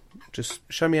eggs. Just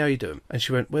show me how you do them." And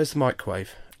she went, "Where's the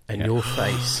microwave?" And your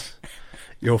face,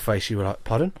 you were like,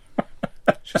 "Pardon?"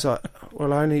 She's like,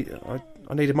 "Well, I need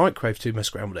a microwave to do my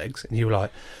scrambled eggs." And you were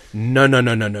like,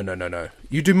 No.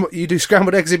 You do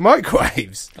scrambled eggs in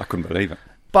microwaves." I couldn't believe it.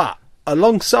 But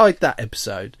alongside that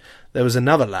episode, there was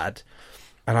another lad,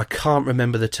 and I can't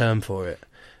remember the term for it.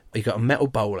 He got a metal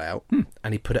bowl out,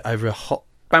 and he put it over a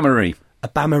Bain-marie.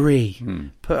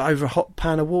 bain-marie. Put it over a hot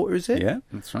pan of water, is it? Yeah,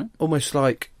 that's right. Almost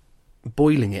like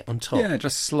boiling it on top. Yeah,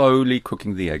 just slowly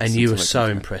cooking the eggs. And you were until they so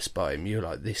come impressed by him. You were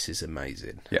like, this is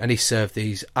amazing. Yeah. And he served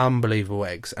these unbelievable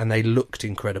eggs, and they looked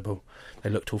incredible. They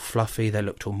looked all fluffy. They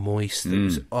looked all moist.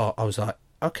 I was like,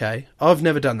 okay, I've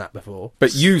never done that before.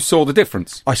 But you saw the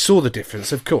difference. I saw the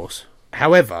difference, of course.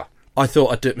 However, I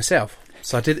thought I'd do it myself.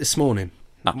 So I did it this morning.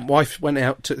 My wife went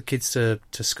out, took the kids to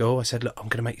school. I said, look, I'm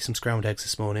going to make you some scrambled eggs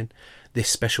this morning. This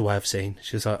special way I've seen.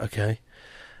 She was like, okay.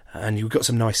 And you've got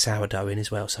some nice sourdough in as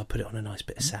well, so I'll put it on a nice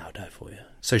bit of sourdough for you.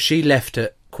 So she left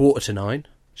at 9:15.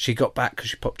 She got back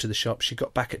because she popped to the shop. She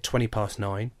got back at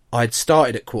 9:20. I'd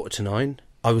started at 8:45.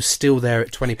 I was still there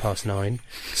at 9:20,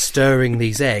 stirring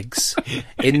these eggs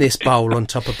in this bowl on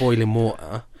top of boiling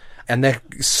water. And they're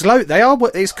slow.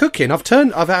 It's cooking. I've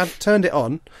turned it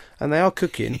on, and they are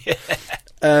cooking.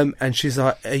 And she's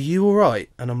like, "Are you all right?"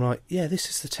 And I'm like, "Yeah, this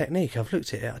is the technique. I've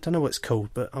looked at it. I don't know what it's called,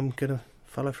 but I'm gonna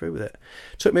follow through with it."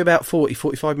 Took me about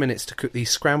 45 minutes to cook these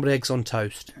scrambled eggs on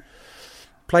toast.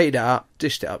 Plated it up,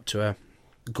 dished it up to her.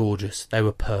 Gorgeous. They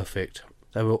were perfect.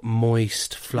 They were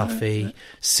moist, fluffy,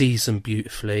 seasoned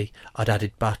beautifully. I'd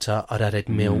added butter. I'd added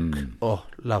milk. Oh,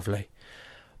 lovely.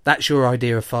 That's your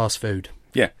idea of fast food.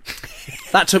 Yeah.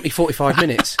 That took me 45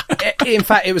 minutes. In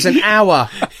fact, it was an hour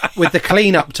with the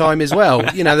clean-up time as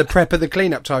well. You know, the prep of the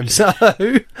clean-up time. So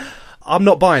I'm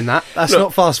not buying that. That's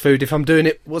not fast food if I'm doing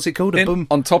it. What's it called?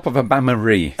 On top of a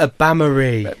bain-marie. A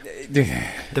bain-marie.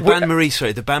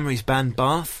 The bain-marie's band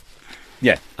bath.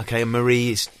 Yeah. Okay, and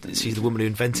Marie, she's the woman who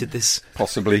invented this.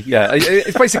 Possibly, yeah.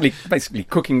 It's basically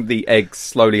cooking the eggs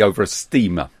slowly over a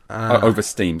steamer, over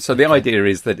steam. So the idea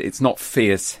is that it's not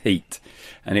fierce heat,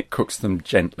 and it cooks them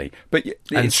gently. But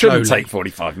it shouldn't take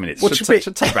 45 minutes. It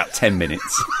should take about 10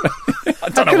 minutes. I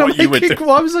don't know what you would do.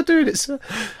 Why was I doing it?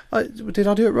 Did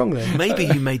I do it wrong then? Maybe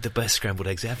you made the best scrambled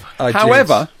eggs ever.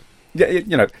 However,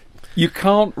 you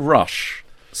can't rush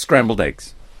scrambled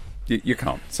eggs. You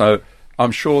can't. So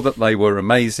I'm sure that they were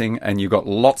amazing, and you got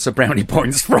lots of brownie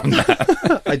points from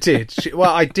that. I did.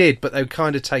 Well, I did, but they were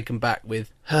kind of taken back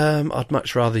with, I'd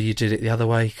much rather you did it the other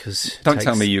way, because... Don't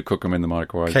tell me you cook them in the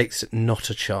microwave. Cake's not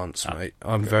a chance, mate.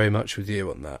 I'm very much with you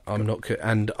on that. I'm not...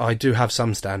 And I do have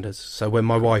some standards. So when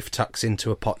my wife tucks into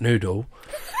a pot noodle,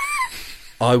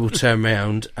 I will turn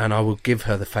round and I will give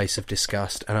her the face of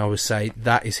disgust, and I will say,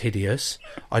 that is hideous.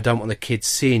 I don't want the kids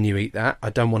seeing you eat that. I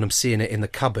don't want them seeing it in the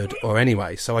cupboard or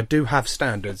anyway. So I do have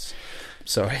standards.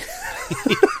 Sorry.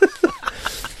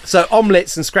 So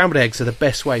omelettes and scrambled eggs are the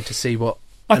best way to see what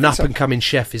an up-and-coming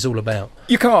chef is all about.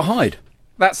 You can't hide.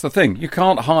 That's the thing. You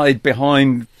can't hide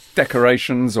behind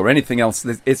decorations or anything else.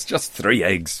 It's just 3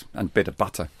 eggs and a bit of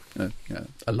butter.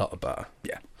 A lot of butter.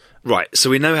 Yeah. Right,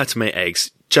 so we know how to make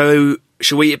eggs. Joe,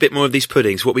 shall we eat a bit more of these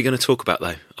puddings? What are we going to talk about,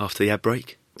 though, after the ad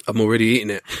break? I'm already eating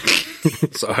it.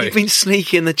 Sorry. You've been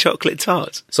sneaking the chocolate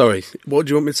tarts. Sorry, what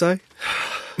do you want me to say?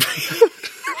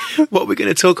 What are we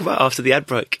going to talk about after the ad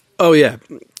break? Oh, yeah.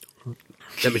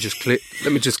 Let me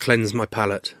just cleanse my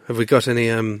palate. Have we got any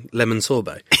lemon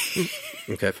sorbet?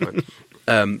 Okay, fine.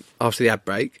 After the ad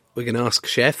break, we're going to ask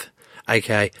Chef,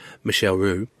 aka Michel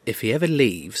Roux, if he ever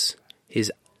leaves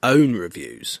his own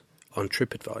reviews on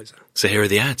TripAdvisor. So here are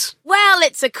the ads. Well,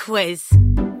 it's a quiz.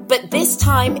 But this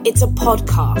time, it's a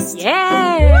podcast.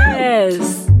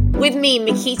 Yes! With me,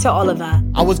 Mikita Oliver.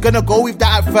 I was going to go with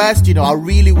that at first, I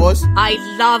really was. I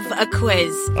love a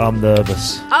quiz. I'm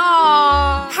nervous.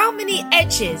 Oh, how many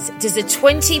edges does a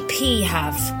 20p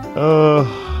have?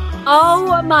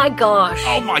 Oh my gosh.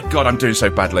 Oh my God, I'm doing so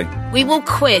badly. We will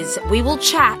quiz, we will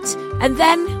chat, and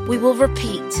then we will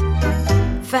repeat.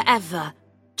 Forever.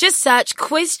 Just search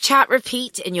Quiz Chat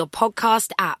Repeat in your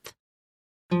podcast app.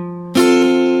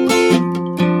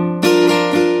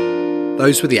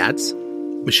 Those were the ads.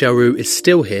 Michel Roux is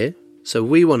still here, so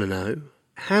we want to know,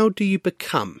 how do you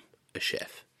become a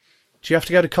chef? Do you have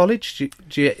to go to college?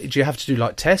 Do you have to do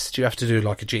like tests? Do you have to do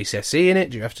like a GCSE in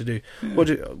it? Do you have to do what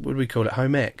do we call it?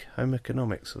 Home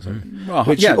economics or something? Well,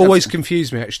 which always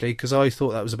confused me actually, because I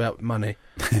thought that was about money.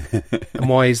 And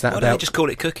why is that Why about? don't they just call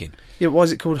it cooking? Yeah, why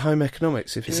is it called home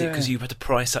economics? Is it because you had to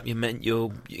price up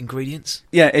your ingredients?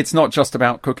 Yeah, it's not just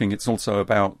about cooking. It's also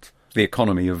about the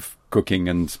economy of cooking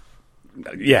and.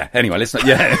 Yeah, anyway, let's not.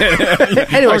 Yeah.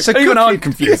 Anyway, so even I'm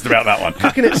confused about that one.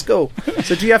 Cooking at school.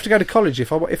 So do you have to go to college?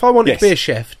 If I wanted to be a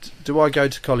chef, do I go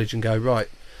to college and go, right?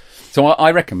 So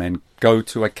I recommend go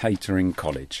to a catering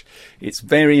college. It's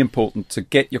very important to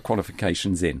get your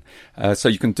qualifications in. So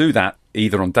you can do that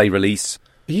either on day release.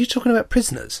 Are you talking about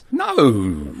prisoners? No.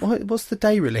 What's the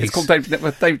day release? It's called day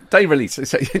release.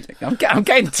 I'm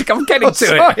getting to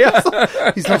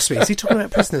it. He's lost me. Is he talking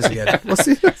about prisoners again?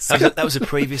 That was a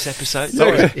previous episode.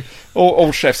 Sorry.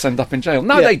 All chefs end up in jail.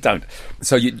 No, they don't.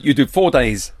 So you do 4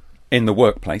 days in the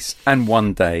workplace and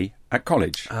 1 day at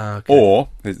college. Or,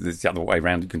 there's the other way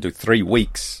around, you can do 3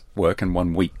 weeks work and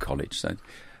 1 week college. So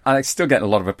I still get a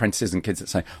lot of apprentices and kids that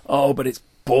say, oh, but it's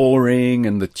boring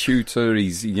and the tutor,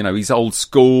 he's old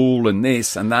school and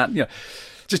this and that. You know,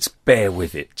 just bear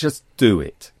with it. Just do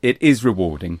it. It is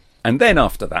rewarding. And then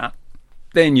after that,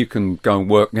 then you can go and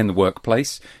work in the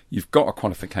workplace. You've got a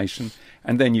qualification.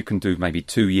 And then you can do maybe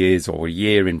 2 years or a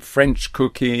year in French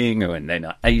cooking and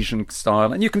then Asian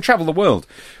style. And you can travel the world.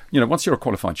 You know, once you're a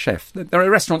qualified chef, there are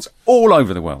restaurants all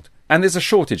over the world. And there's a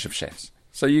shortage of chefs.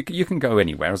 So you can go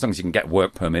anywhere as long as you can get a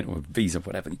work permit or a visa,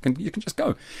 whatever. You can just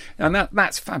go. And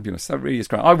that's fabulous. That really is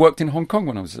great. I worked in Hong Kong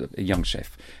when I was a young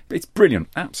chef. It's brilliant.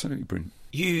 Absolutely brilliant.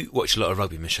 You watch a lot of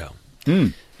rugby, Michelle.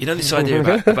 You know this idea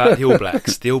about the All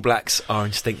Blacks? The All Blacks are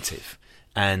instinctive.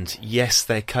 And yes,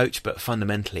 they're coached, but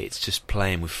fundamentally it's just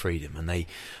playing with freedom. And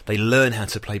they learn how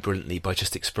to play brilliantly by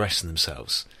just expressing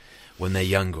themselves when they're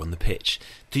younger on the pitch.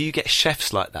 Do you get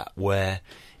chefs like that, where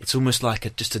it's almost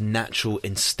like just a natural,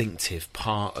 instinctive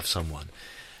part of someone?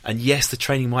 And yes, the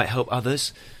training might help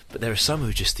others, but there are some who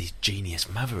are just these genius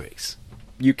mavericks.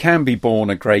 You can be born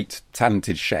a great,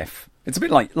 talented chef. It's a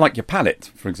bit like your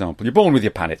palate, for example. You're born with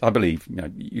your palate, I believe. You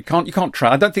know, you can't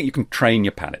try. I don't think you can train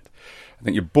your palate. I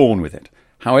think you're born with it.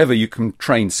 However, you can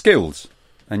train skills,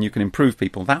 and you can improve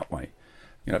people that way.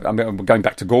 You know, I mean, going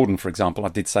back to Gordon, for example, I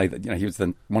did say that he was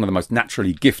one of the most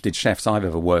naturally gifted chefs I've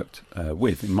ever worked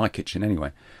with, in my kitchen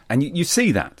anyway. And you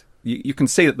see that. You can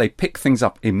see that they pick things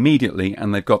up immediately,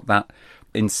 and they've got that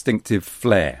instinctive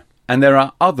flair. And there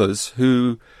are others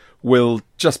who will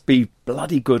just be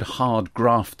bloody good hard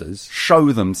grafters,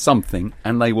 show them something,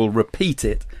 and they will repeat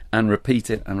it and repeat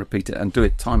it and repeat it and do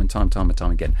it time and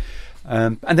time again.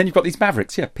 And then you've got these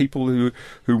mavericks, people who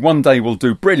one day will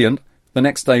do brilliant, the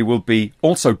next day will be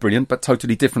also brilliant, but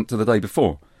totally different to the day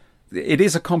before. It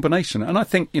is a combination. And I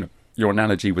think, your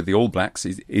analogy with the All Blacks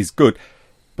is good.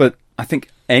 But I think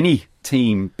any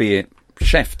team, be it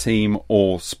chef team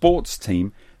or sports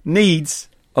team, needs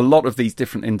a lot of these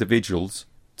different individuals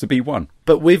to be one.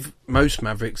 But with most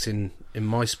mavericks in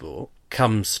my sport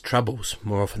comes troubles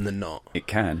more often than not. It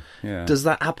can, yeah. Does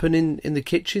that happen in the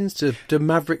kitchens? Do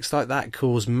mavericks like that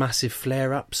cause massive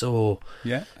flare-ups or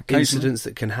incidents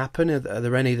that can happen? Are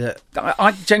there any that...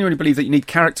 I genuinely believe that you need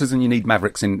characters and you need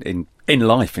mavericks in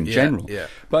life in general. Yeah.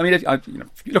 But I mean,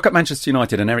 if you look at Manchester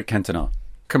United and Eric Cantona,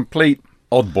 complete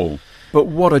oddball, but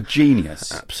what a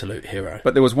genius. Absolute hero.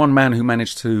 But there was one man who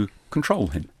managed to control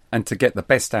him and to get the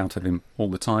best out of him all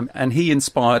the time. And he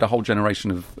inspired a whole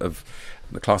generation of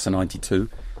the class of 92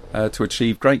 to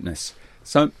achieve greatness.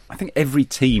 So I think every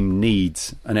team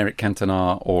needs an Eric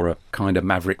Cantona or a kind of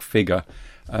maverick figure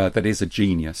that is a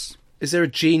genius. Is there a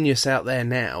genius out there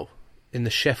now in the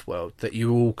chef world that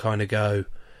you all kind of go,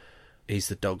 he's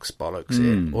the dog's bollocks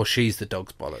here, or she's the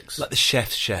dog's bollocks? Like the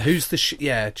chef's chef. Who's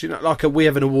the do you know, like we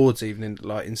have an awards evening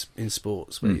like in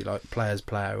sports where you like players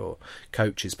player or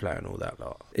coaches player and all that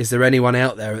lot. Is there anyone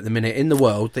out there at the minute in the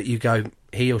world that you go,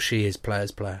 he or she is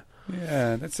players player?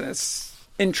 Yeah, that's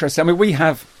interesting. I mean, we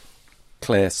have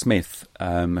Claire Smith,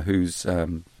 who's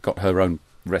got her own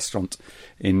restaurant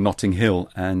in Notting Hill,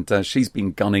 and she's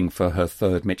been gunning for her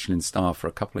 3rd Michelin star for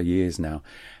a couple of years now.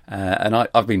 And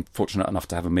I've been fortunate enough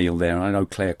to have a meal there, and I know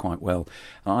Claire quite well.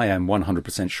 I am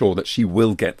 100% sure that she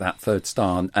will get that 3rd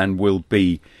star and will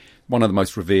be one of the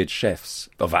most revered chefs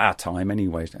of our time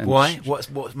anyway. And why?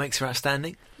 What makes her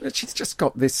outstanding? She's just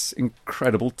got this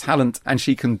incredible talent, and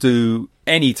she can do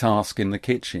any task in the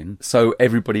kitchen, so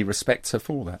everybody respects her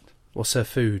for that. What's her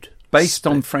food? Based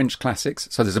on French classics,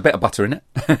 so there's a bit of butter in it.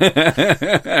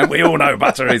 And we all know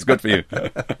butter is good for you.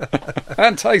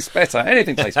 And tastes better.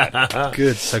 Anything tastes better.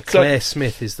 Good. So Claire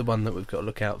Smith is the one that we've got to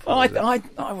look out for.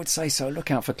 I would say so.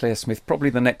 Look out for Claire Smith. Probably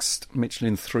the next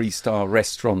Michelin 3-star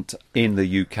restaurant in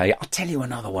the UK. I'll tell you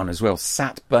another one as well.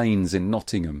 Sat Baines in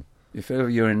Nottingham. If ever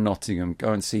you're in Nottingham,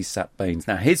 go and see Sat Baines.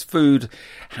 Now, his food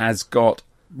has got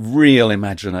real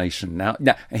imagination. Now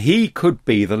he could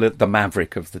be the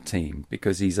maverick of the team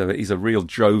because he's a real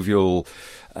jovial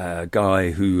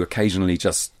guy who occasionally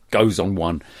just goes on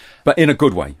one, but in a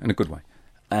good way.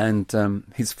 And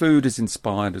his food is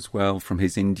inspired as well from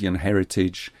his Indian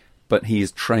heritage, but he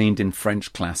is trained in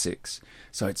French classics.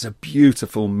 So it's a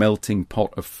beautiful melting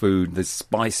pot of food. There's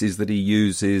spices that he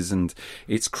uses, and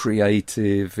it's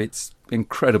creative. It's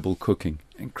incredible cooking.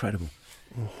 Incredible.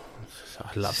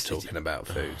 I love talking about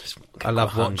food. I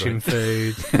love watching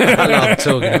food. I love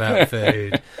talking about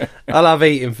food. I love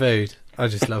eating food. I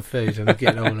just love food, and I'm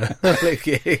getting all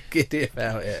giddy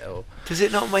about it all. Does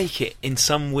it not make it in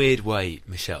some weird way,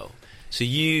 Michelle? So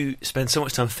you spend so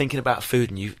much time thinking about food,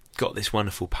 and you've got this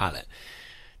wonderful palate.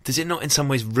 Does it not in some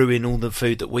ways ruin all the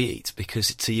food that we eat?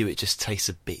 Because to you it just tastes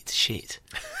a bit shit.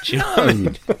 Do you know what I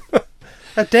mean?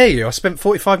 How dare you? I spent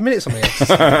 45 minutes on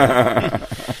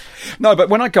this. No, but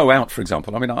when I go out, for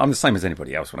example, I mean, I'm the same as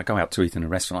anybody else. When I go out to eat in a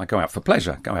restaurant, I go out for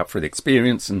pleasure, go out for the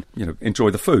experience and,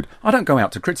 enjoy the food. I don't go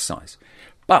out to criticise.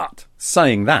 But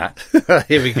saying that...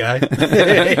 Here we go.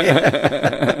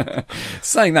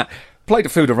 Saying that, plate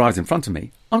of food arrives in front of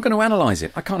me, I'm going to analyse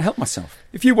it. I can't help myself.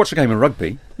 If you watch a game of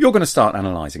rugby, you're going to start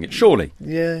analysing it, surely.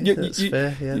 Yeah, that's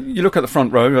fair, yeah. You look at the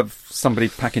front row of somebody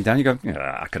packing down, you go,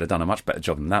 I could have done a much better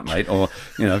job than that, mate. Or,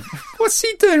 what's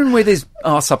he doing with his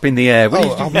arse up in the air?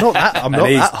 I'm not that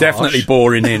he's harsh. Definitely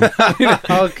boring in.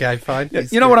 Okay, fine.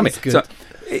 You know what I mean? So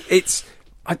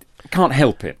I can't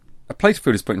help it. A plate of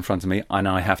food is put in front of me and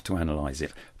I have to analyse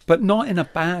it. But not in a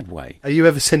bad way. Are you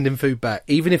ever sending food back?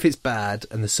 Even if it's bad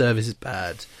and the service is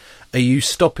bad, are you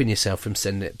stopping yourself from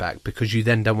sending it back because you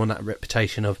then don't want that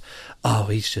reputation of,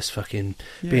 he's just fucking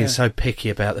being so picky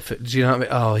about the food? Do you know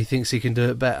what I mean? He thinks he can do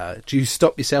it better. Do you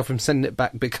stop yourself from sending it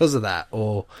back because of that,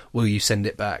 or will you send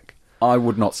it back? I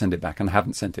would not send it back and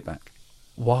haven't sent it back.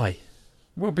 Why?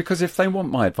 Well, because if they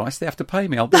want my advice, they have to pay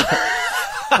me. I'll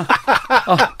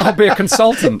be a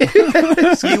consultant.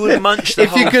 You would munch the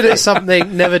If you're good at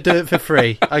something, never do it for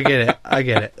free. I get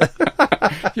it.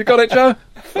 You got it, Joe?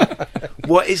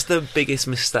 What is the biggest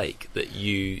mistake that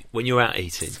when you're out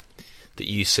eating, that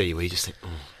you see where you just think,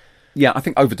 Yeah, I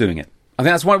think overdoing it. I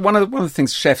think that's one of the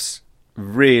things chefs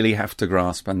really have to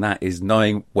grasp, and that is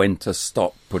knowing when to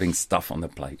stop putting stuff on the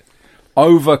plate.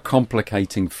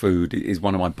 Overcomplicating food is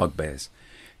one of my bugbears.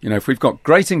 If we've got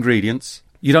great ingredients,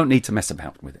 you don't need to mess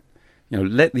about with it.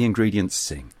 Let the ingredients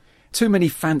sing. Too many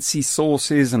fancy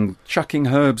sauces and chucking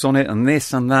herbs on it and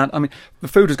this and that. I mean, the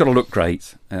food has got to look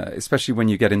great, especially when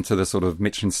you get into the sort of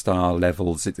Michelin star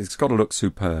levels. It's got to look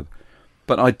superb.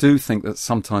 But I do think that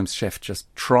sometimes chefs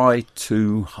just try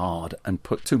too hard and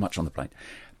put too much on the plate.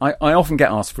 I often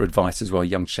get asked for advice as well,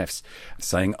 young chefs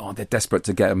saying, they're desperate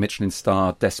to get a Michelin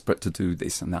star, desperate to do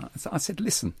this and that. I said,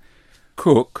 listen,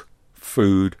 cook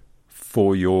food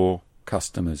for your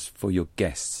customers, for your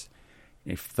guests.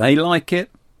 If they like it,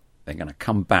 they're going to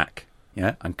come back,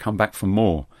 and come back for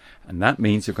more. And that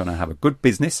means you're going to have a good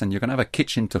business and you're going to have a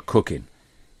kitchen to cook in.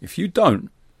 If you don't,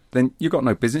 then you've got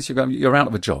no business, you're out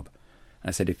of a job. And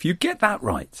I said, if you get that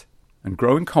right and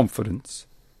grow in confidence,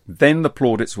 then the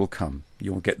plaudits will come.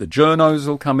 You'll get the journos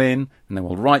will come in and they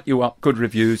will write you up good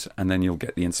reviews, and then you'll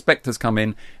get the inspectors come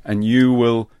in and you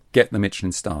will get the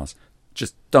Michelin stars.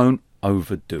 Just don't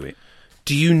overdo it.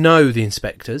 Do you know the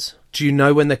inspectors? Do you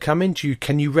know when they're coming?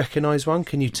 Can you recognise one?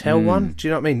 Can you tell one? Do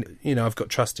you know what I mean? I've got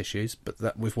trust issues, but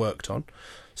that we've worked on,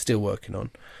 still working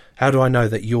on. How do I know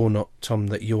that you're not, Tom,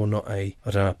 that you're not a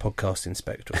podcast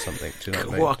inspector or something? Do you know what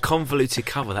I mean? What a convoluted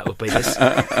cover that would be. Let's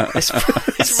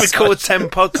record 10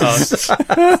 podcasts.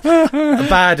 A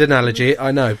bad analogy,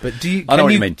 I know, but I know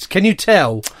what you mean. Can you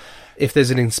tell if there's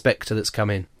an inspector that's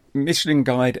come in? Michelin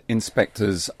Guide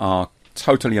inspectors are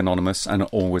totally anonymous and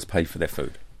always pay for their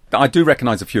food. I do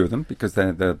recognise a few of them because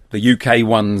the UK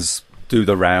ones do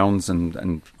the rounds,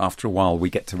 and after a while we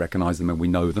get to recognise them and we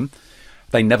know them.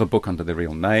 They never book under their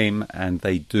real name, and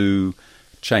they do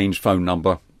change phone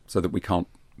number so that we can't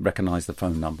recognise the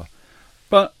phone number.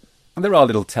 But there are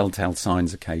little telltale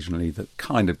signs occasionally that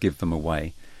kind of give them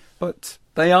away. But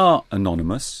they are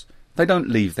anonymous. They don't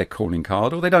leave their calling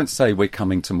card, or they don't say we're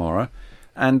coming tomorrow,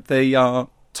 and they are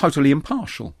totally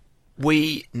impartial.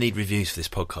 We need reviews for this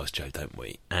podcast, Joe, don't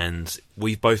we? And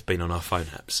we've both been on our phone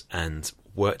apps and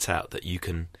worked out that you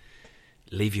can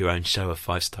leave your own show a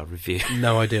 5-star review.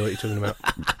 No idea what you're talking about.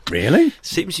 Really?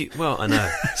 I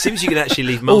know. Seems you can actually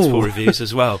leave multiple reviews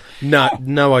as well.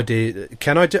 No idea.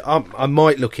 Can I do? I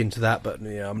might look into that, but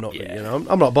I'm not. Yeah.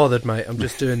 I'm not bothered, mate. I'm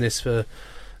just doing this for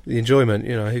the enjoyment.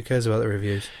 Who cares about the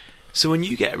reviews? So when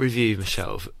you get a review,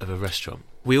 Michelle, of a restaurant,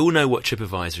 we all know what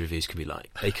TripAdvisor reviews can be like.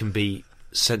 They can be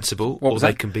sensible, or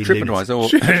they can be TripAdvisor or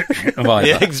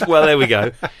yeah, well, there we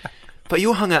go. But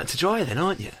you're hung out to dry then,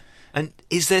 aren't you? And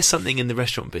is there something in the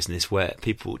restaurant business where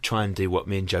people try and do what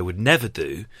me and Joe would never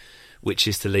do, which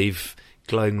is to leave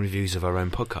glowing reviews of our own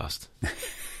podcast?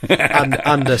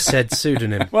 Under said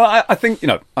pseudonym. Well, I think,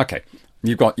 okay,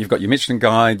 you've got your Michelin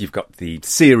Guide, you've got the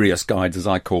serious guides, as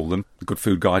I call them, the Good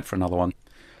Food Guide for another one.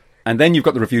 And then you've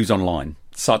got the reviews online,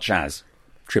 such as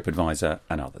TripAdvisor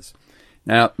and others.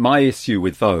 Now, my issue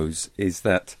with those is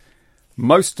that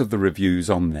most of the reviews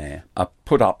on there are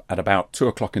put up at about 2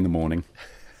 o'clock in the morning.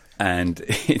 And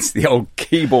it's the old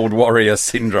keyboard warrior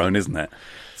syndrome, isn't it?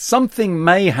 Something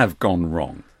may have gone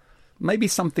wrong. Maybe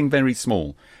something very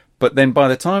small. But then by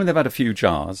the time they've had a few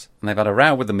jars, and they've had a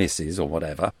row with the missus or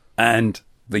whatever, and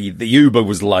the Uber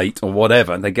was late or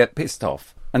whatever, and they get pissed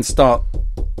off and start,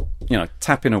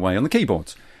 tapping away on the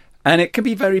keyboards. And it can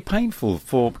be very painful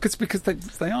because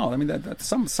they are. I mean,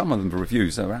 some of the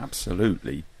reviews are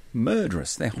absolutely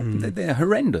murderous. They're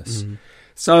horrendous.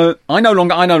 So I no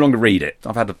longer read it.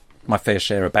 I've had my fair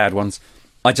share of bad ones.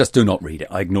 I just do not read it.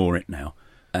 I ignore it now,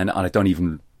 and I don't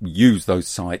even use those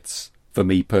sites for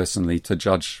me personally to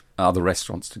judge other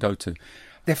restaurants to go to.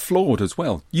 They're flawed as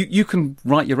well. You can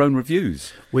write your own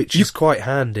reviews, which is quite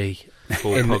handy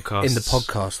in the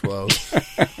podcast world.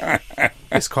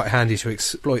 It's quite handy to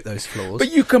exploit those flaws.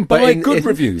 But you can buy good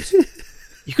reviews.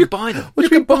 You can buy them. You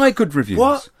can buy good reviews.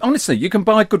 What? Honestly, you can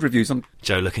buy good reviews on.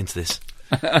 Joe, look into this.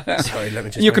 Sorry, let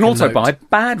me just. You can also buy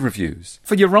bad reviews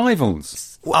for your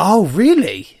rivals. Oh,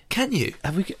 really? Can you?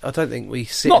 Have we? I don't think we.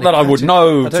 Not that I would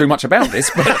know too much about this,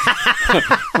 but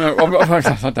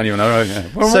I don't even know.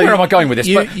 Well, where am I going with this?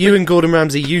 You and Gordon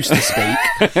Ramsay used to speak.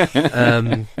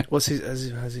 What's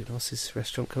his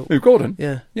restaurant called? Who, Gordon?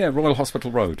 Yeah, Royal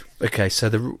Hospital Road. Okay, so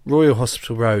the Royal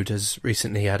Hospital Road has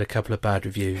recently had a couple of bad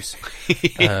reviews,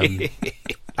 and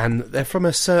they're from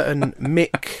a certain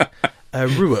Mick.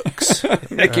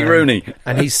 Ruux. Mickey Rooney.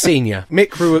 And he's senior. Mick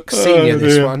Ruux senior,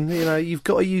 this one. You've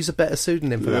got to use a better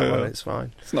pseudonym for that one. It's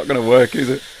fine. It's not going to work, is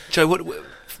it? Joe, what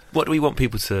do we want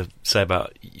people to say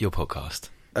about your podcast?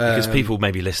 Because people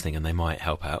may be listening and they might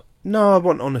help out. No, I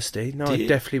want honesty. No, I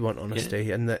definitely want honesty.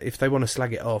 Yeah. And if they want to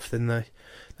slag it off, then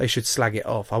they should slag it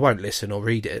off. I won't listen or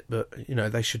read it, but,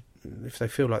 they should, if they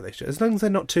feel like they should. As long as they're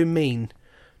not too mean.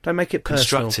 Don't make it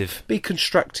personal. Constructive. Be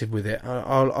constructive with it.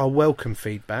 I'll welcome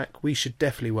feedback. We should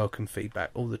definitely welcome feedback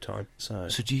all the time. So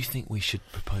do you think we should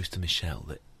propose to Michelle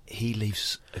that he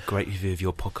leaves a great review of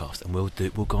your podcast and we'll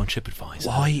go on TripAdvisor?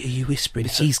 Why are you whispering?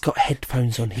 He's got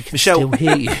headphones on. He can still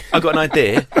hear you. I've got an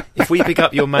idea. If we pick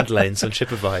up your Madeleines on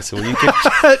TripAdvisor, will you give...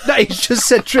 No, he just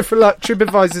said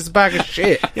TripAdvisor's a bag of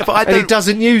shit. Yeah, but and he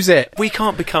doesn't use it. We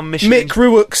can't become Michelin... Mick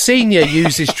Ruux Senior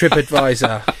uses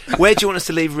TripAdvisor. Where do you want us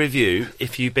to leave a review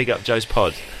if you big up Joe's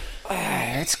pod?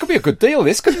 It's going to be a good deal,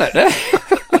 this, couldn't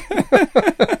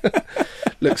it?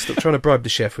 Look, stop trying to bribe the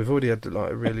chef. We've already had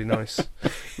a really nice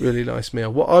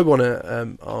meal. What I want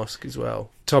to ask as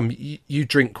well, Tom, you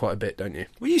drink quite a bit, don't you?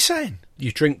 What are you saying?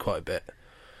 You drink quite a bit.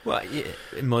 Well, yeah,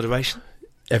 in moderation.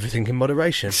 Everything in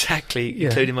moderation. Exactly,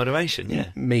 including moderation, yeah.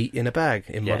 Meat in a bag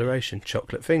in moderation.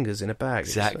 Chocolate fingers in a bag.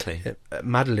 Exactly.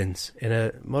 Madeleines in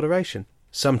a moderation.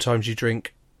 Sometimes you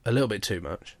drink a little bit too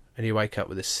much and you wake up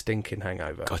with a stinking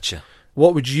hangover. Gotcha.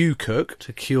 What would you cook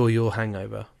to cure your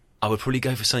hangover? I would probably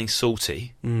go for something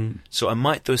salty. So I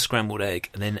might do a scrambled egg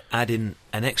and then add in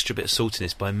an extra bit of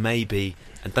saltiness by maybe,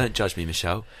 and don't judge me,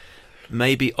 Michelle,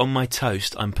 maybe on my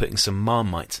toast I'm putting some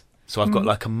Marmite. So I've got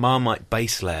like a Marmite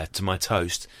base layer to my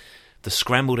toast. The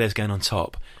scrambled eggs going on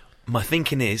top. My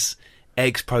thinking is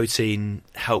eggs, protein,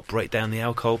 help break down the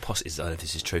alcohol. I don't know if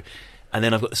this is true. And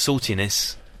then I've got the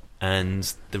saltiness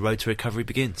and the road to recovery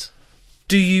begins.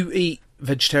 Do you eat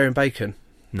vegetarian bacon?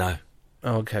 No.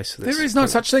 Oh, okay, so there is no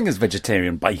such thing as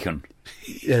vegetarian bacon.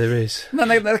 Yeah, there is. No,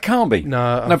 there can't be.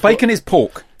 No, bacon is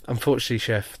pork. Unfortunately,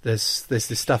 chef, there's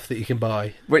this stuff that you can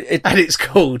buy, and it's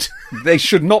called... They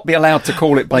should not be allowed to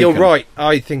call it bacon. You're right.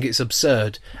 I think it's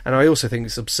absurd, and I also think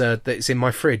it's absurd that it's in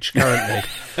my fridge currently,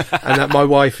 and that my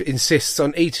wife insists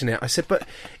on eating it. I said, but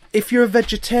if you're a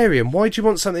vegetarian, why do you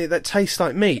want something that tastes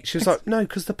like meat? She was like, no,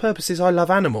 because the purpose is I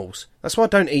love animals. That's why I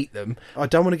don't eat them. I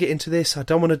don't want to get into this. I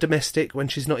don't want a domestic when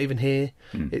she's not even here.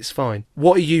 It's fine.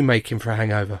 What are you making for a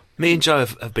hangover? Me and Joe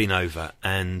have been over,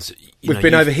 and... We've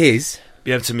been over his...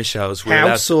 Be over to Michelle's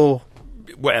house or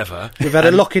whatever. We've had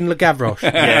a lock in Le Gavroche.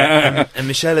 Yeah, and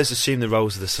Michelle has assumed the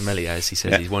roles of the sommelier, as he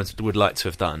says he would like to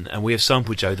have done. And we have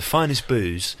sampled, Joe, the finest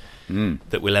booze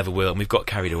that we'll ever will, and we've got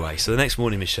carried away. So the next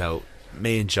morning, Michelle,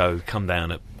 me and Joe come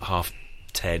down at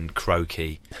 10:30,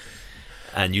 croaky,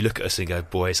 and you look at us and go,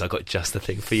 boys, I got just the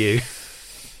thing for you.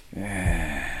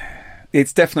 Yeah.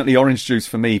 It's definitely orange juice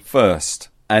for me first,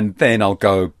 and then I'll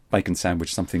go bacon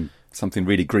sandwich, something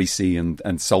really greasy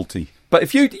and salty. But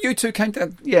if you two came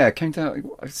down,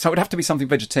 so it would have to be something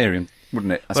vegetarian,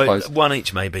 wouldn't it? I suppose one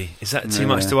each, maybe. Is that too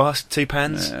much to ask? 2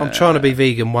 pans? I'm trying to be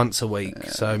vegan once a week,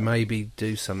 so maybe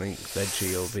do something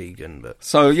veggie or vegan. But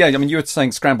so yeah, I mean, you were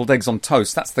saying scrambled eggs on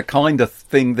toast. That's the kind of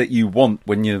thing that you want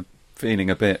when you're feeling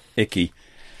a bit icky.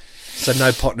 So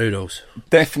no pot noodles.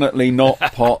 Definitely not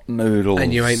pot noodles.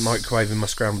 And you ain't microwaving my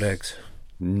scrambled eggs.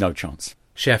 No chance.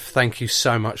 Chef, thank you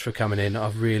so much for coming in.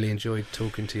 I've really enjoyed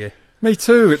talking to you. Me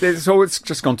too. It's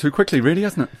just gone too quickly, really,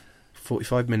 hasn't it?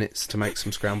 45 minutes to make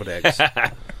some scrambled eggs.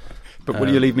 But will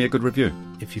you leave me a good review?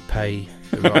 If you pay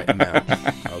the right amount,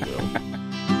 I will.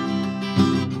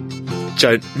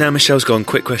 Joe, now Michelle's gone,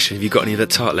 quick question. Have you got any of that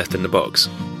tart left in the box?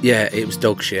 Yeah, it was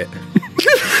dog shit.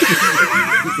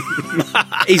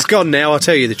 He's gone now, I'll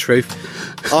tell you the truth.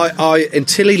 I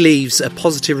until he leaves a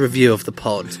positive review of the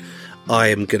pod, I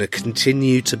am going to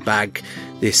continue to bag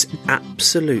this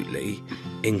absolutely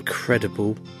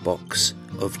incredible box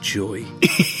of joy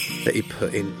that he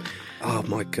put in. Oh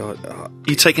my God.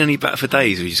 You taking any back for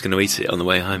days, or are you just going to eat it on the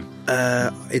way home?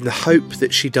 In the hope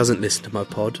that she doesn't listen to my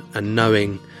pod, and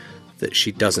knowing that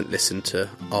she doesn't listen to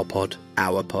our pod.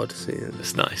 See,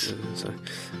 that's nice. So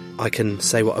I can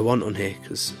say what I want on here,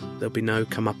 because there'll be no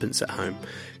comeuppance at home.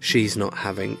 She's not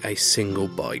having a single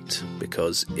bite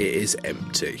because it is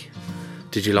empty.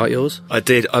 Did you like yours? I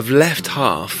did. I've left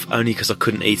half only because I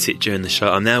couldn't eat it during the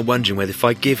show. I'm now wondering whether if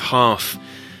I give half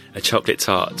a chocolate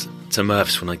tart to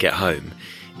Murphs when I get home,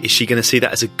 is she going to see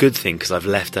that as a good thing because I've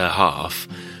left her half,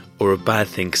 or a bad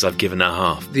thing because I've given her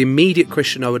half? The immediate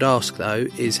question I would ask, though,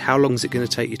 is how long is it going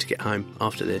to take you to get home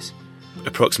after this?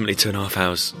 Approximately 2.5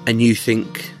 hours. And you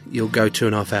think you'll go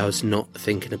 2.5 hours not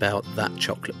thinking about that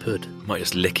chocolate pud? Might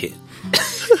just lick it.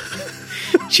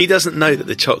 She doesn't know that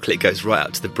the chocolate goes right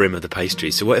up to the brim of the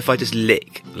pastry, so what if I just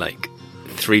lick, like,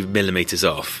 3 millimetres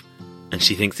off, and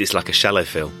she thinks it's like a shallow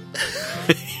fill?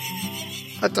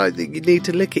 I don't think you need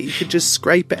to lick it. You could just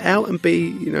scrape it out and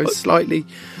be, slightly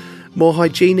more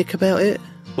hygienic about it.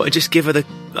 What, just give her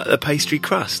the pastry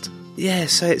crust? Yeah,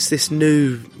 so it's this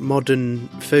new modern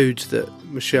food that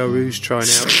Michelle Roux's trying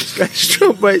out at this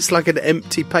restaurant, where it's like an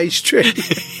empty pastry.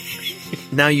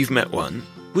 Now you've met one,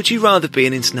 would you rather be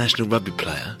an international rugby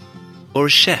player or a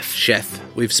chef? Chef.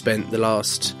 We've spent the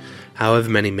last however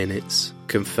many minutes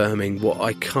confirming what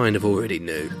I kind of already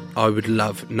knew. I would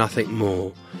love nothing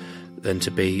more than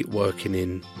to be working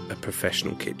in a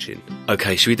professional kitchen.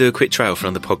 OK, should we do a quick trail for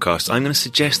another podcast? I'm going to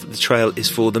suggest that the trail is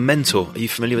for The Mentor. Are you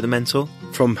familiar with The Mentor?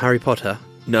 From Harry Potter?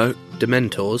 No.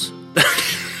 Dementors?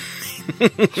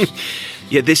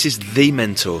 Yeah, this is The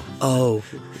Mentor. Oh.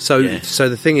 So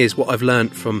the thing is, what I've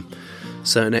learnt from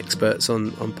certain experts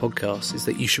on podcasts is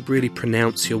that you should really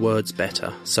pronounce your words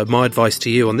better. So my advice to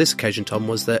you on this occasion, Tom,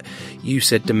 was that you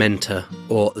said Dementor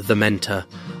or The Mentor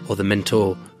or The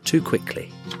Mentor too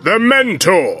quickly. The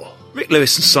Mentor! Rick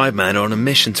Lewis and Sideman are on a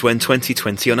mission to end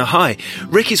 2020 on a high.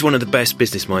 Rick is one of the best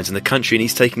business minds in the country, and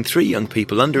he's taking 3 young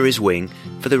people under his wing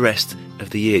for the rest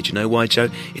of the year. Do you know why, Joe?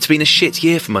 It's been a shit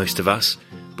year for most of us,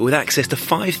 but with access to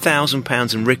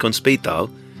 £5,000 and Rick on speed dial,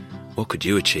 what could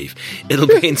you achieve? It'll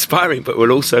be inspiring, but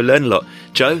we'll also learn a lot.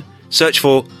 Joe, search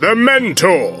for The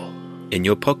Mentor in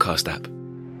your podcast app.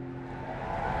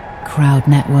 Crowd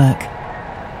Network,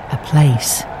 a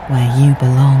place where you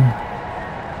belong.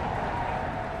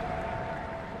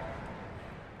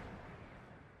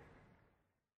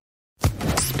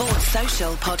 Sports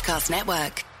Social Podcast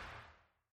Network.